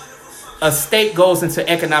 a state goes into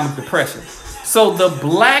economic depression. So the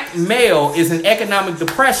black male is in economic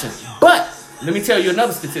depression. But let me tell you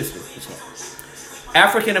another statistic.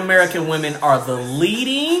 African American women are the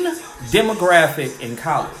leading demographic in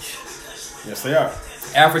college. Yes, they are.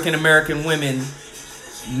 African American women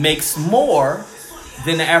makes more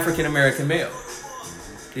than the African American male.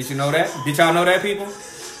 Did you know that? Did y'all know that, people?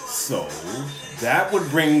 So that would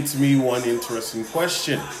bring to me one interesting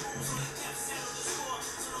question.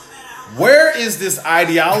 Where is this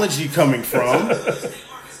ideology coming from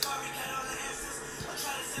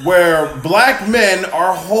where black men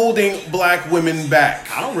are holding black women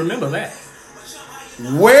back? I don't remember that.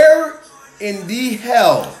 Where in the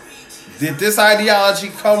hell did this ideology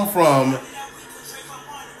come from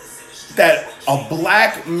that a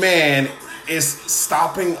black man is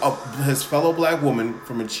stopping his fellow black woman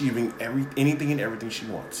from achieving anything and everything she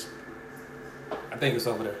wants? I think it's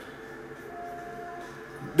over there.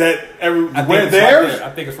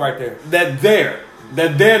 I think it's right there.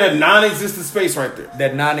 That non-existent space right there.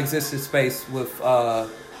 That non-existent space with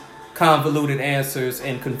convoluted answers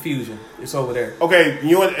and confusion. It's over there. Okay,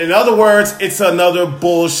 in other words, it's another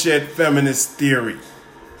bullshit feminist theory.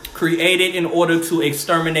 Created in order to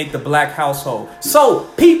exterminate the black household. So,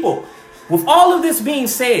 people, with all of this being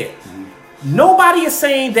said, nobody is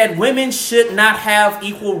saying that women should not have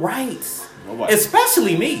equal rights. Nobody.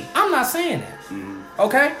 Especially me. I'm not saying that.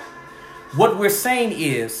 Okay? What we're saying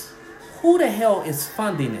is, who the hell is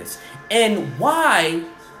funding this? And why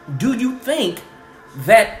do you think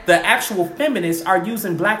that the actual feminists are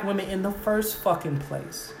using black women in the first fucking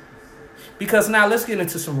place? Because now let's get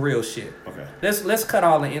into some real shit. Okay. Let's cut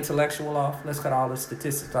all the intellectual off. Let's cut all the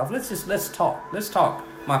statistics off. Let's talk. Let's talk,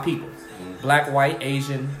 my people. Black, white,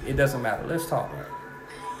 Asian, it doesn't matter. Let's talk.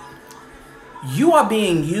 You are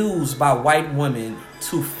being used by white women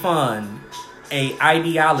to fund a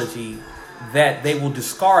ideology that they will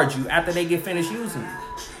discard you after they get finished using you.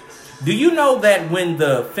 Do you know that when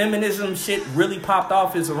the feminism shit really popped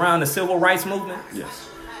off is around the civil rights movement? Yes.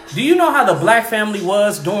 Do you know how the black family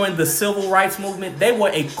was during the civil rights movement? They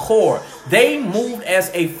were a core. They moved as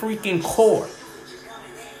a freaking core.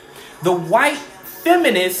 The white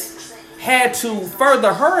feminists had to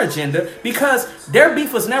further her agenda because their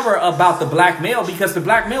beef was never about the black male, because the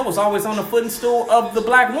black male was always on the foot and stool of the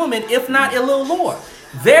black woman, if not a little lower.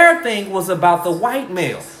 Their thing was about the white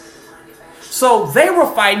male. So they were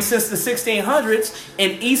fighting since the 1600s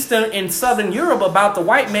in Eastern and Southern Europe about the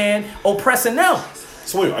white man oppressing them.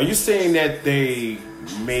 So wait, are you saying that they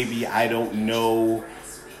maybe, I don't know,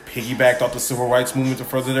 piggybacked off the civil rights movement to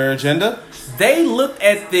further their agenda? They looked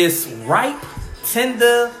at this ripe,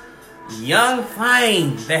 tender, young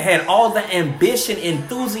thing that had all the ambition,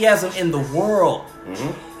 enthusiasm in the world,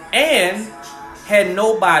 and had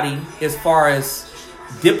nobody as far as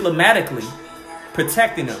diplomatically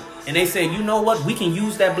protecting them. And they said, you know what? We can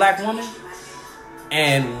use that black woman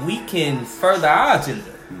and we can further our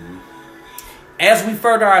agenda. As we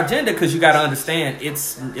further our agenda, because you got to understand,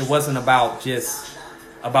 it wasn't about just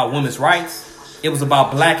about women's rights. It was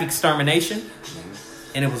about black extermination,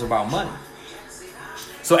 and it was about money.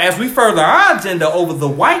 So as we further our agenda over the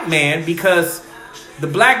white man, because the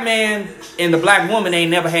black man and the black woman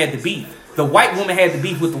ain't never had the beef. The white woman had the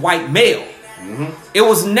beef with the white male. It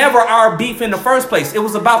was never our beef in the first place. It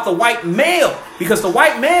was about the white male, because the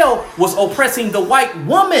white male was oppressing the white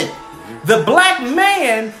woman. The black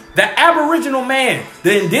man, the Aboriginal man,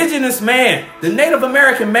 the indigenous man, the Native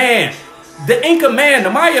American man, the Inca man, the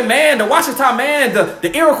Maya man, the Washita man,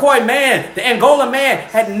 the Iroquois man, the Angola man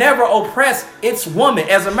had never oppressed its woman.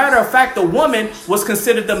 As a matter of fact, the woman was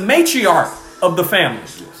considered the matriarch of the family.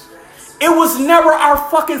 It was never our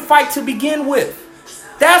fucking fight to begin with.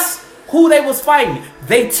 That's who they was fighting.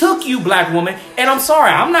 They took you, black woman, and I'm sorry,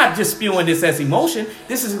 I'm not just spewing this as emotion.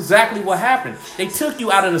 This is exactly what happened. They took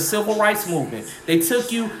you out of the civil rights movement. They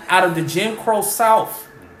took you out of the Jim Crow South,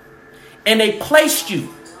 and they placed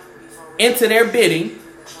you into their bidding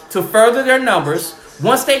to further their numbers.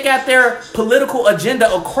 Once they got their political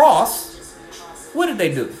agenda across, what did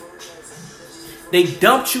they do? They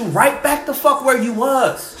dumped you right back the fuck where you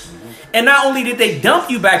was. And not only did they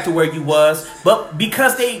dump you back to where you was, but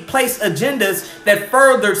because they placed agendas that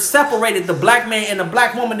further separated the black man and the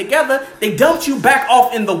black woman together, they dumped you back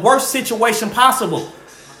off in the worst situation possible.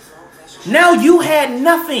 Now you had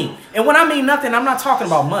nothing. And when I mean nothing, I'm not talking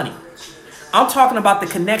about money. I'm talking about the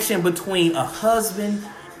connection between a husband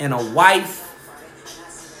and a wife,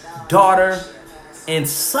 daughter, and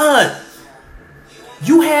son.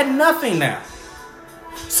 You had nothing now.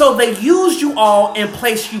 So they used you all and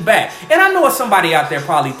placed you back. And I know it's somebody out there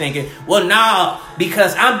probably thinking, well, nah,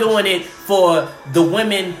 because I'm doing it for the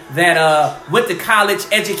women that went to college,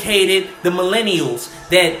 educated, the millennials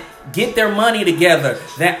that get their money together,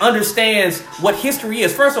 that understands what history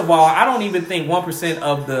is. First of all, I don't even think 1%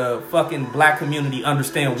 of the fucking black community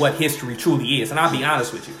understand what history truly is. And I'll be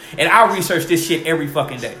honest with you. And I research this shit every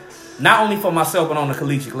fucking day. Not only for myself, but on the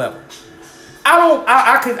collegiate level.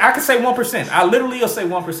 I could say 1%. I literally will say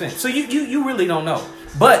 1%. So you really don't know.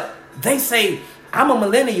 But they say, I'm a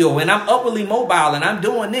millennial and I'm upwardly mobile and I'm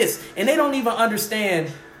doing this. And they don't even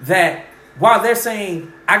understand that while they're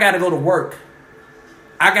saying, I got to go to work,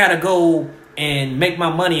 I got to go and make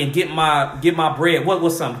my money and get my bread.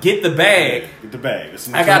 What's something? Get the bag. Get the bag.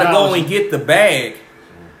 I got to go and get the bag.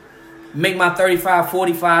 Make my 35,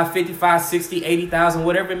 45, 55, 60, 80,000,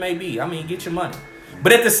 whatever it may be. I mean, get your money.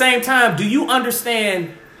 But at the same time, do you understand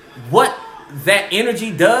what that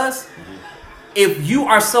energy does if you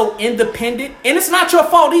are so independent? And it's not your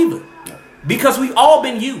fault either, because we've all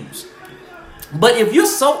been used. But if you're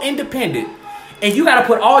so independent and you got to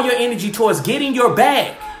put all your energy towards getting your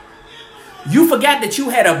bag, you forgot that you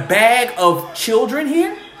had a bag of children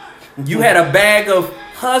here. You had a bag of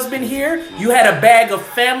husband here. You had a bag of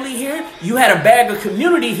family here. You had a bag of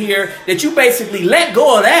community here that you basically let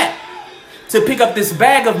go of that to pick up this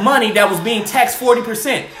bag of money that was being taxed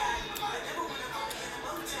 40%.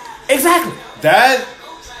 Exactly. That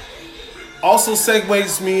also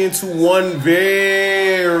segues me into one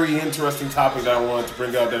very interesting topic that I wanted to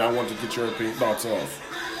bring up, that I wanted to get your thoughts on.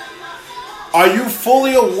 Are you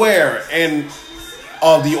fully aware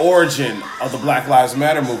of the origin of the Black Lives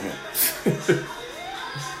Matter movement?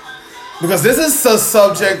 Because this is a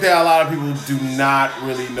subject that a lot of people do not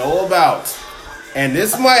really know about. And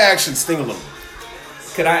this might actually sting a little.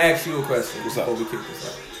 Could I ask you a question before we kick this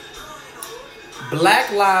up?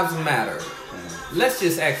 Black Lives Matter. Let's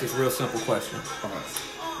just ask this real simple question.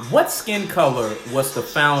 What skin color was the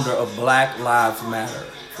founder of Black Lives Matter?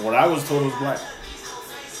 What I was told, it was black.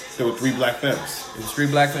 There were 3 black femmes. It was 3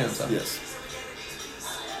 black femmes, huh? Yes.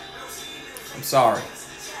 I'm sorry.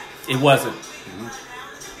 It wasn't.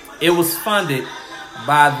 It was funded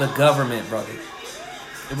by the government, brother.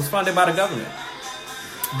 It was funded by the government.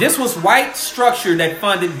 This was white structure that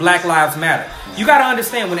funded Black Lives Matter. You got to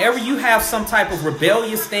understand, whenever you have some type of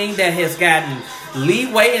rebellious thing that has gotten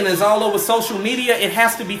leeway and is all over social media, it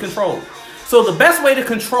has to be controlled. So the best way to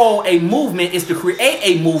control a movement is to create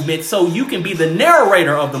a movement so you can be the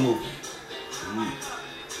narrator of the movement.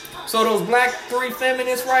 So those black 3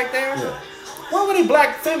 feminists right there, why were they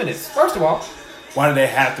black feminists? First of all, why did they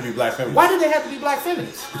have to be black feminists? Why did they have to be black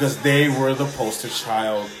feminists? Because they were the poster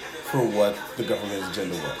child for what the government's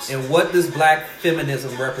agenda was. And what does black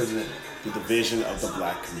feminism represent? The division of the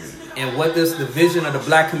black community. And what does the division of the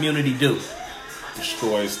black community do?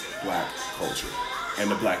 Destroys black culture and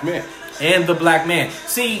the black man. And the black man.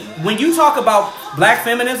 See, when you talk about black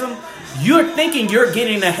feminism, you're thinking you're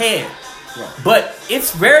getting ahead. Right. But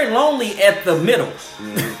it's very lonely at the middle.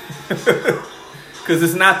 Because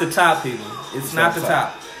it's not the top, people. It's not the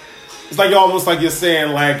top. It's like almost like you're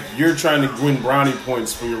saying, like, you're trying to win brownie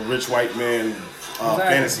points for your rich white man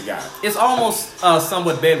fantasy guy. It's almost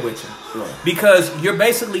somewhat bedwitching. Right. Because you're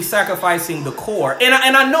basically sacrificing the core. And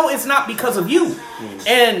I know it's not because of you.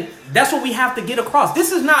 And that's what we have to get across.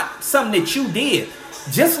 This is not something that you did.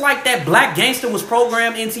 Just like that black gangster was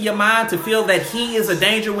programmed into your mind to feel that he is a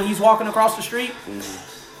danger when he's walking across the street.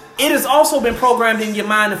 It has also been programmed in your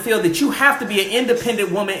mind to feel that you have to be an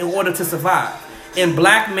independent woman in order to survive. And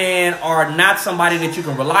black men are not somebody that you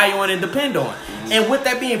can rely on and depend on. And with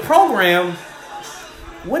that being programmed,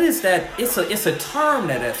 what is that? It's a term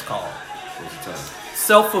that's called. What's the term?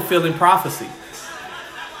 Self-fulfilling prophecy.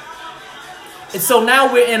 And so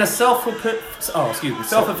now we're in a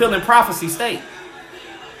self-fulfilling prophecy state.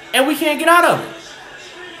 And we can't get out of it.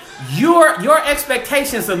 Your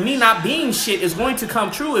expectations of me not being shit is going to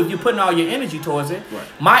come true if you're putting all your energy towards it. Right.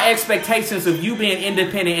 My expectations of you being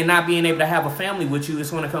independent and not being able to have a family with you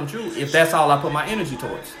is going to come true if that's all I put my energy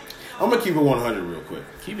towards. I'm going to keep it 100 real quick.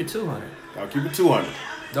 Keep it 200. I'll keep it 200.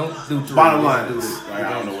 Don't do 300. Bottom line is, like,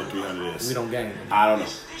 I don't know what 300 is. We don't gang. I don't know.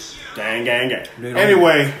 Gang.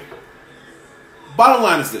 Anyway, bottom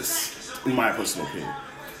line is this, in my personal opinion.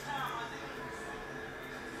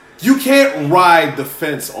 You can't ride the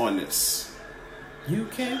fence on this. You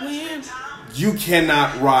can't win. You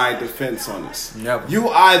cannot ride the fence on this. Never. You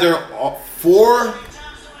either are for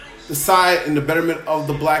the side in the betterment of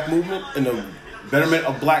the black movement, in the betterment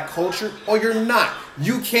of black culture, or you're not.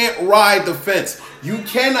 You can't ride the fence. You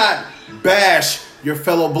cannot bash your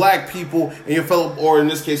fellow black people and your fellow, or in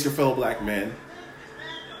this case, your fellow black men,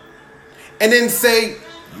 and then say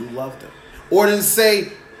you love them, or then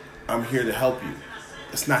say I'm here to help you.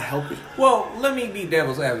 It's not helping. Well, let me be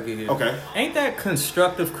devil's advocate here. Okay. Ain't that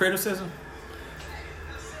constructive criticism?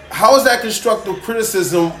 How is that constructive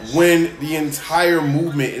criticism when the entire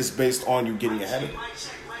movement is based on you getting ahead of it?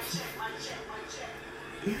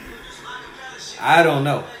 I don't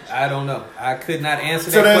know. I could not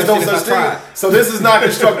answer that question if I tried. So this is not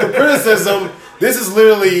constructive criticism. This is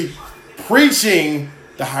literally preaching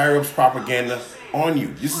the higher ups propaganda on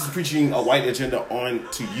you. This is preaching a white agenda on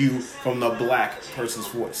to you from the black person's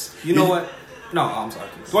voice. You know what? No, I'm sorry.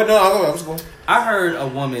 Go ahead. No, I was going. I heard a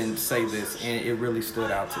woman say this, and it really stood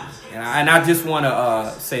out to me. And I just want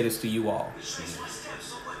to say this to you all.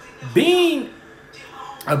 Being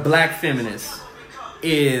a black feminist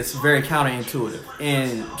is very counterintuitive.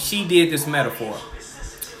 And she did this metaphor.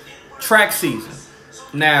 Track season.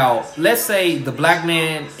 Now, let's say the black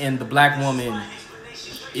man and the black woman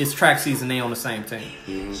is track season. They on the same team.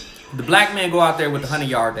 Mm-hmm. The black man go out there with the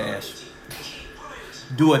 100-yard dash.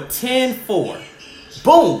 Do a 10-4.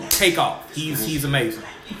 Boom, take off. He's amazing.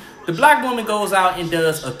 The black woman goes out and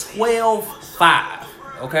does a 12-5.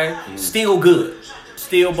 Okay? Still good.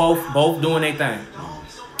 Still both doing their thing.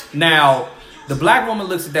 Now, the black woman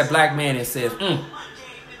looks at that black man and says,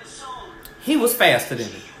 he was faster than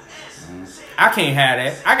me. I can't have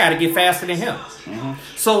that. I got to get faster than him. Mm-hmm.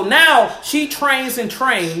 So now she trains,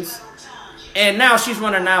 and now she's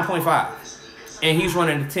running 9.5. And he's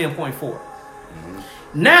running a 10.4.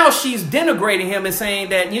 Now she's denigrating him and saying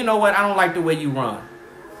that, you know what, I don't like the way you run.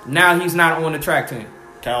 Now he's not on the track team.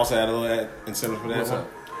 Can I also add a little incentive for that? What's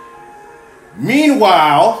up?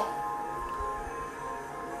 Meanwhile,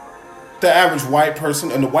 the average white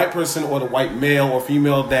person, and the white person or the white male or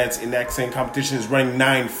female that's in that same competition is running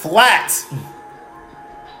 9 flats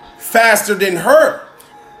faster than her.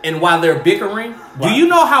 And while they're bickering, do you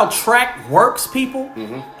know how track works, people?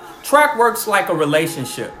 Mm-hmm. Track works like a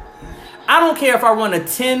relationship. I don't care if I run a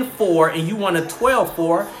 10-4 and you run a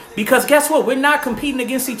 12-4, because guess what? We're not competing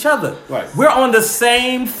against each other. Right. We're on the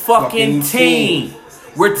same fucking team.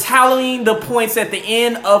 We're tallying the points at the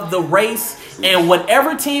end of the race, and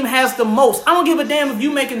whatever team has the most. I don't give a damn if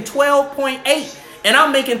you making 12.8 and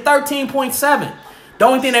I'm making 13.7. The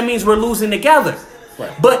only thing that means we're losing together.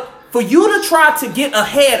 Right. But for you to try to get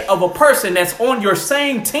ahead of a person that's on your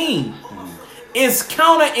same team is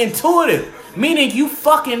counterintuitive, meaning you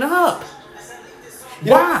fucking up.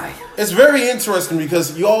 Why? It's very interesting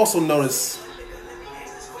because you also notice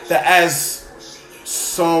that as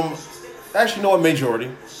a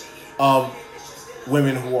majority of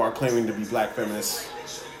women who are claiming to be black feminists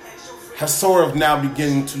have sort of now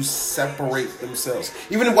begun to separate themselves.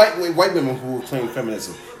 Even white women who claim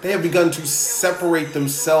feminism, they have begun to separate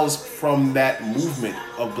themselves from that movement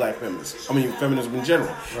of black feminism. I mean, feminism in general.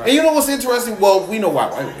 Right. And you know what's interesting? Well, we know why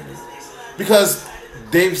white women do. Because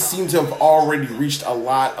they seem to have already reached a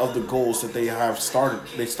lot of the goals that they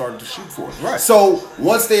started to shoot for. Right. So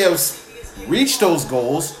once they have reached those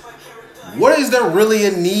goals, what is there really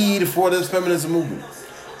a need for this feminism movement?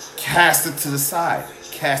 Cast it to the side.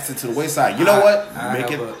 Cast it to the wayside. You know what? I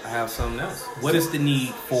have something else. What is the need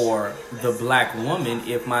for the black woman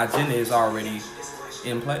if my agenda is already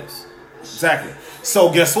in place? Exactly.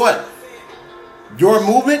 So guess what? Your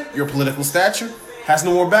movement, your political stature, has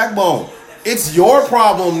no more backbone. It's your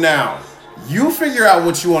problem now. You figure out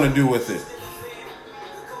what you want to do with it.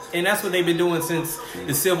 And that's what they've been doing since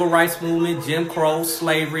the Civil Rights Movement, Jim Crow,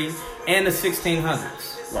 slavery, and the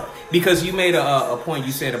 1600s. Right. Because you made a point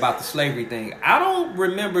you said about the slavery thing. I don't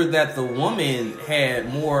remember that the woman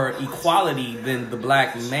had more equality than the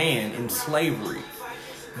black man in slavery.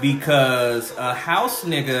 Because a house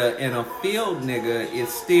nigga and a field nigga is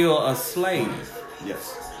still a slave.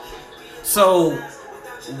 Yes. So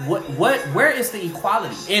where is the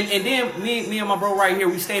equality? And then me and my bro right here,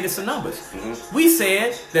 we stated some numbers. Mm-hmm. We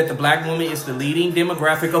said that the black woman is the leading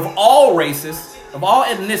demographic of all races, of all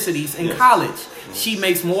ethnicities in college. Mm-hmm. She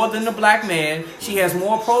makes more than the black man. She has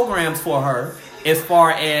more programs for her as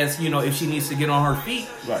far as, if she needs to get on her feet.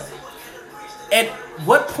 Right. At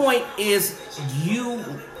what point is you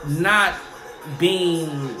not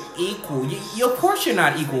being equal? Of course you're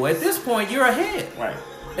not equal. At this point, you're ahead. Right.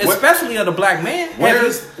 Especially of the black man.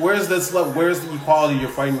 Where's the equality you're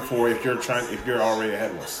fighting for if you're already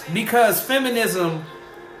ahead of us? Because feminism,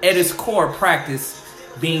 at its core, practice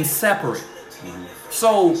being separate. Mm-hmm.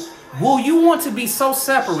 So, will you want to be so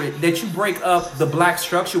separate that you break up the black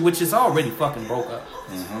structure, which is already fucking broke up?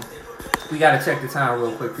 Mm-hmm. We gotta check the time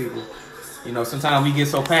real quick, people. Sometimes we get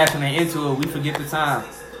so passionate into it, we forget the time.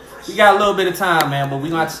 We got a little bit of time, man, but we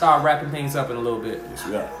gonna have to start wrapping things up in a little bit. Yes,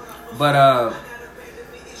 we are. But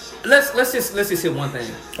let's just hit one thing.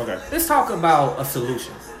 Okay. Let's talk about a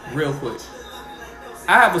solution real quick.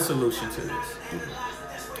 I have a solution to this.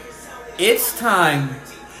 It's time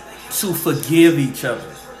to forgive each other.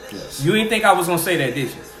 Yes. You didn't think I was gonna say that, did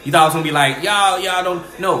you? You thought I was gonna be like, y'all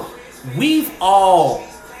don't know. We've all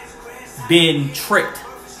been tricked.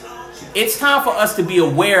 It's time for us to be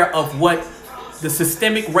aware of what the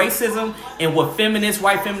systemic racism and what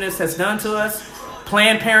white feminists has done to us.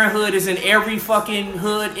 Planned Parenthood is in every fucking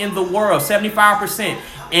hood in the world, 75%.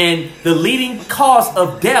 And the leading cause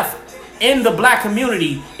of death in the black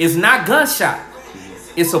community is not gunshot,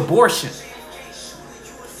 it's abortion.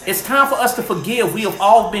 It's time for us to forgive. We have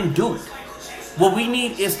all been duped. What we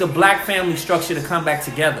need is the black family structure to come back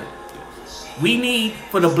together. We need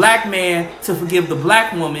for the black man to forgive the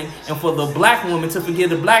black woman and for the black woman to forgive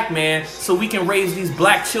the black man so we can raise these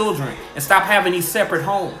black children and stop having these separate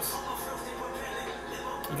homes.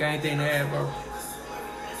 You got anything to add, bro?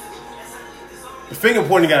 The finger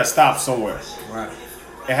pointing got to stop somewhere. Right.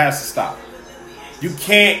 It has to stop. You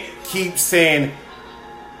can't keep saying,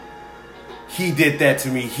 he did that to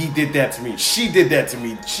me, he did that to me, she did that to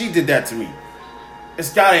me, she did that to me.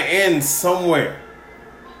 It's got to end somewhere.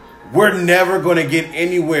 We're never going to get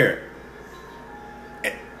anywhere.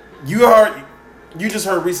 You just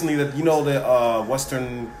heard recently that, the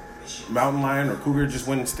Western mountain lion or cougar just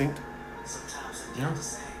went extinct? Yeah.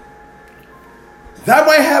 That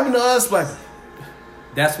might happen to us, black people.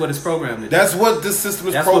 That's what it's programmed to do. That's what this system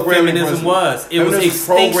is That's programming. That's what feminism was. It was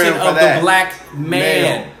extinction of the black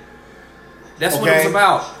man. That's what it was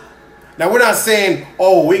about. Now, we're not saying,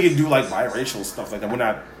 we can do like biracial stuff like that. We're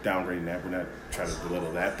not downgrading that. We're not trying to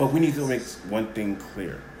belittle that. But we need to make one thing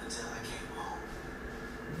clear.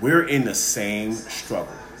 We're in the same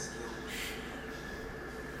struggle.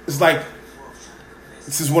 It's like,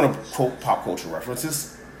 this is one of quote pop culture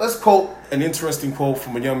references. Let's quote an interesting quote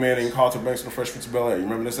from a young man named Carlton Banks from The Fresh Prince of Bel-Air. You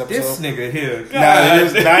remember this episode? This nigga here. Now,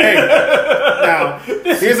 here's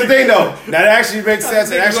the thing though. That actually makes sense.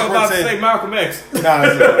 It actually about to say Malcolm X.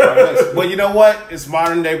 But you know what? It's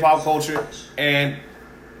modern day pop culture, and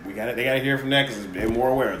they gotta hear from that because they're more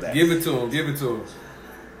aware of that. Give it to him.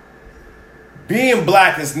 Being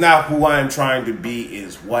black is not who I am trying to be,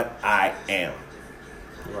 is what I am.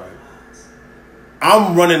 Right.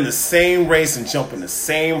 I'm running the same race and jumping the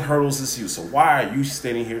same hurdles as you. So why are you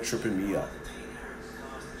standing here tripping me up?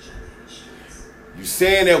 You're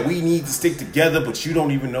saying that we need to stick together, but you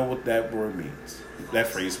don't even know what that word means. That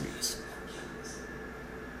phrase means.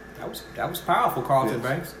 That was powerful, Carlton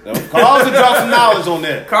Banks. Carlton dropped some knowledge on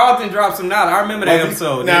that. Carlton dropped some knowledge. I remember that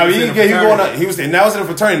episode. Now he was in a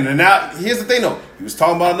fraternity. And now here's the thing though. He was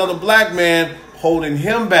talking about another black man holding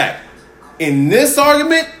him back. In this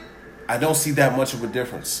argument, I don't see that much of a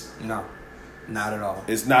difference. No, not at all.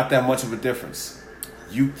 It's not that much of a difference.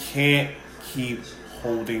 You can't keep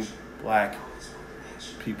holding black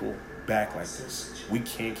people back like this. We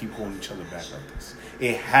can't keep holding each other back like this.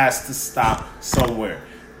 It has to stop somewhere.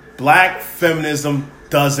 Black feminism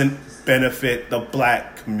doesn't benefit the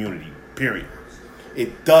black community, period.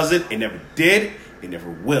 It doesn't. It never did. It never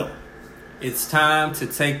will. It's time to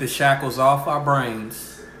take the shackles off our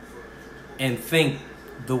brains and think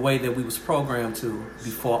the way that we was programmed to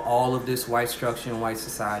before all of this white structure and white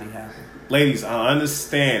society happened. Ladies, I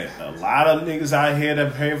understand it. A lot of niggas out here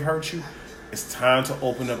that have hurt you. It's time to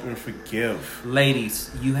open up and forgive.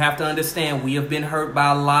 Ladies, you have to understand we have been hurt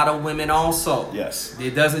by a lot of women also. Yes.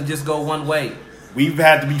 It doesn't just go one way. We've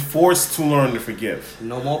had to be forced to learn to forgive.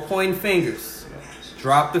 No more pointing fingers.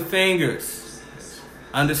 Drop the fingers.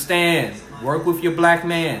 Understand. Work with your black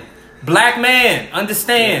man. Black man,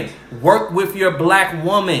 understand. Work with your black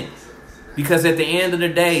woman. Because at the end of the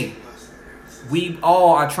day, we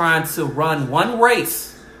all are trying to run one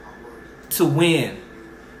race to win.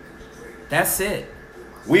 That's it.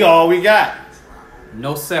 We all we got.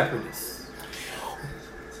 No separateness.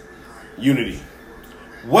 Unity.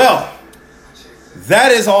 Well,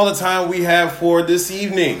 that is all the time we have for this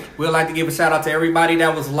evening. We'd like to give a shout out to everybody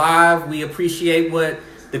that was live. We appreciate what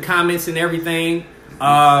the comments and everything.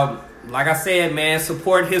 Like I said, man,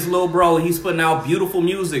 support his little bro. He's putting out beautiful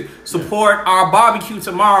music. Support our barbecue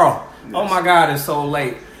tomorrow. Yes. Oh my God, it's so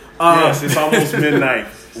late. Yes, it's almost midnight.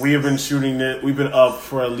 We have been shooting it. We've been up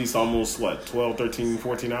for at least almost, 12, 13,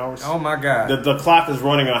 14 hours? Oh, my God. The clock is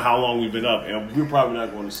running on how long we've been up, and we're probably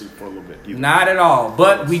not going to sleep for a little bit either. Not at all.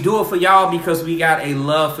 But we do it for y'all because we got a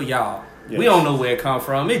love for y'all. Yes. We don't know where it come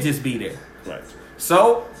from. It just be there. Right.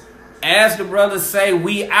 So, as the brothers say,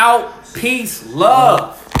 we out. Peace,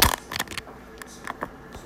 love.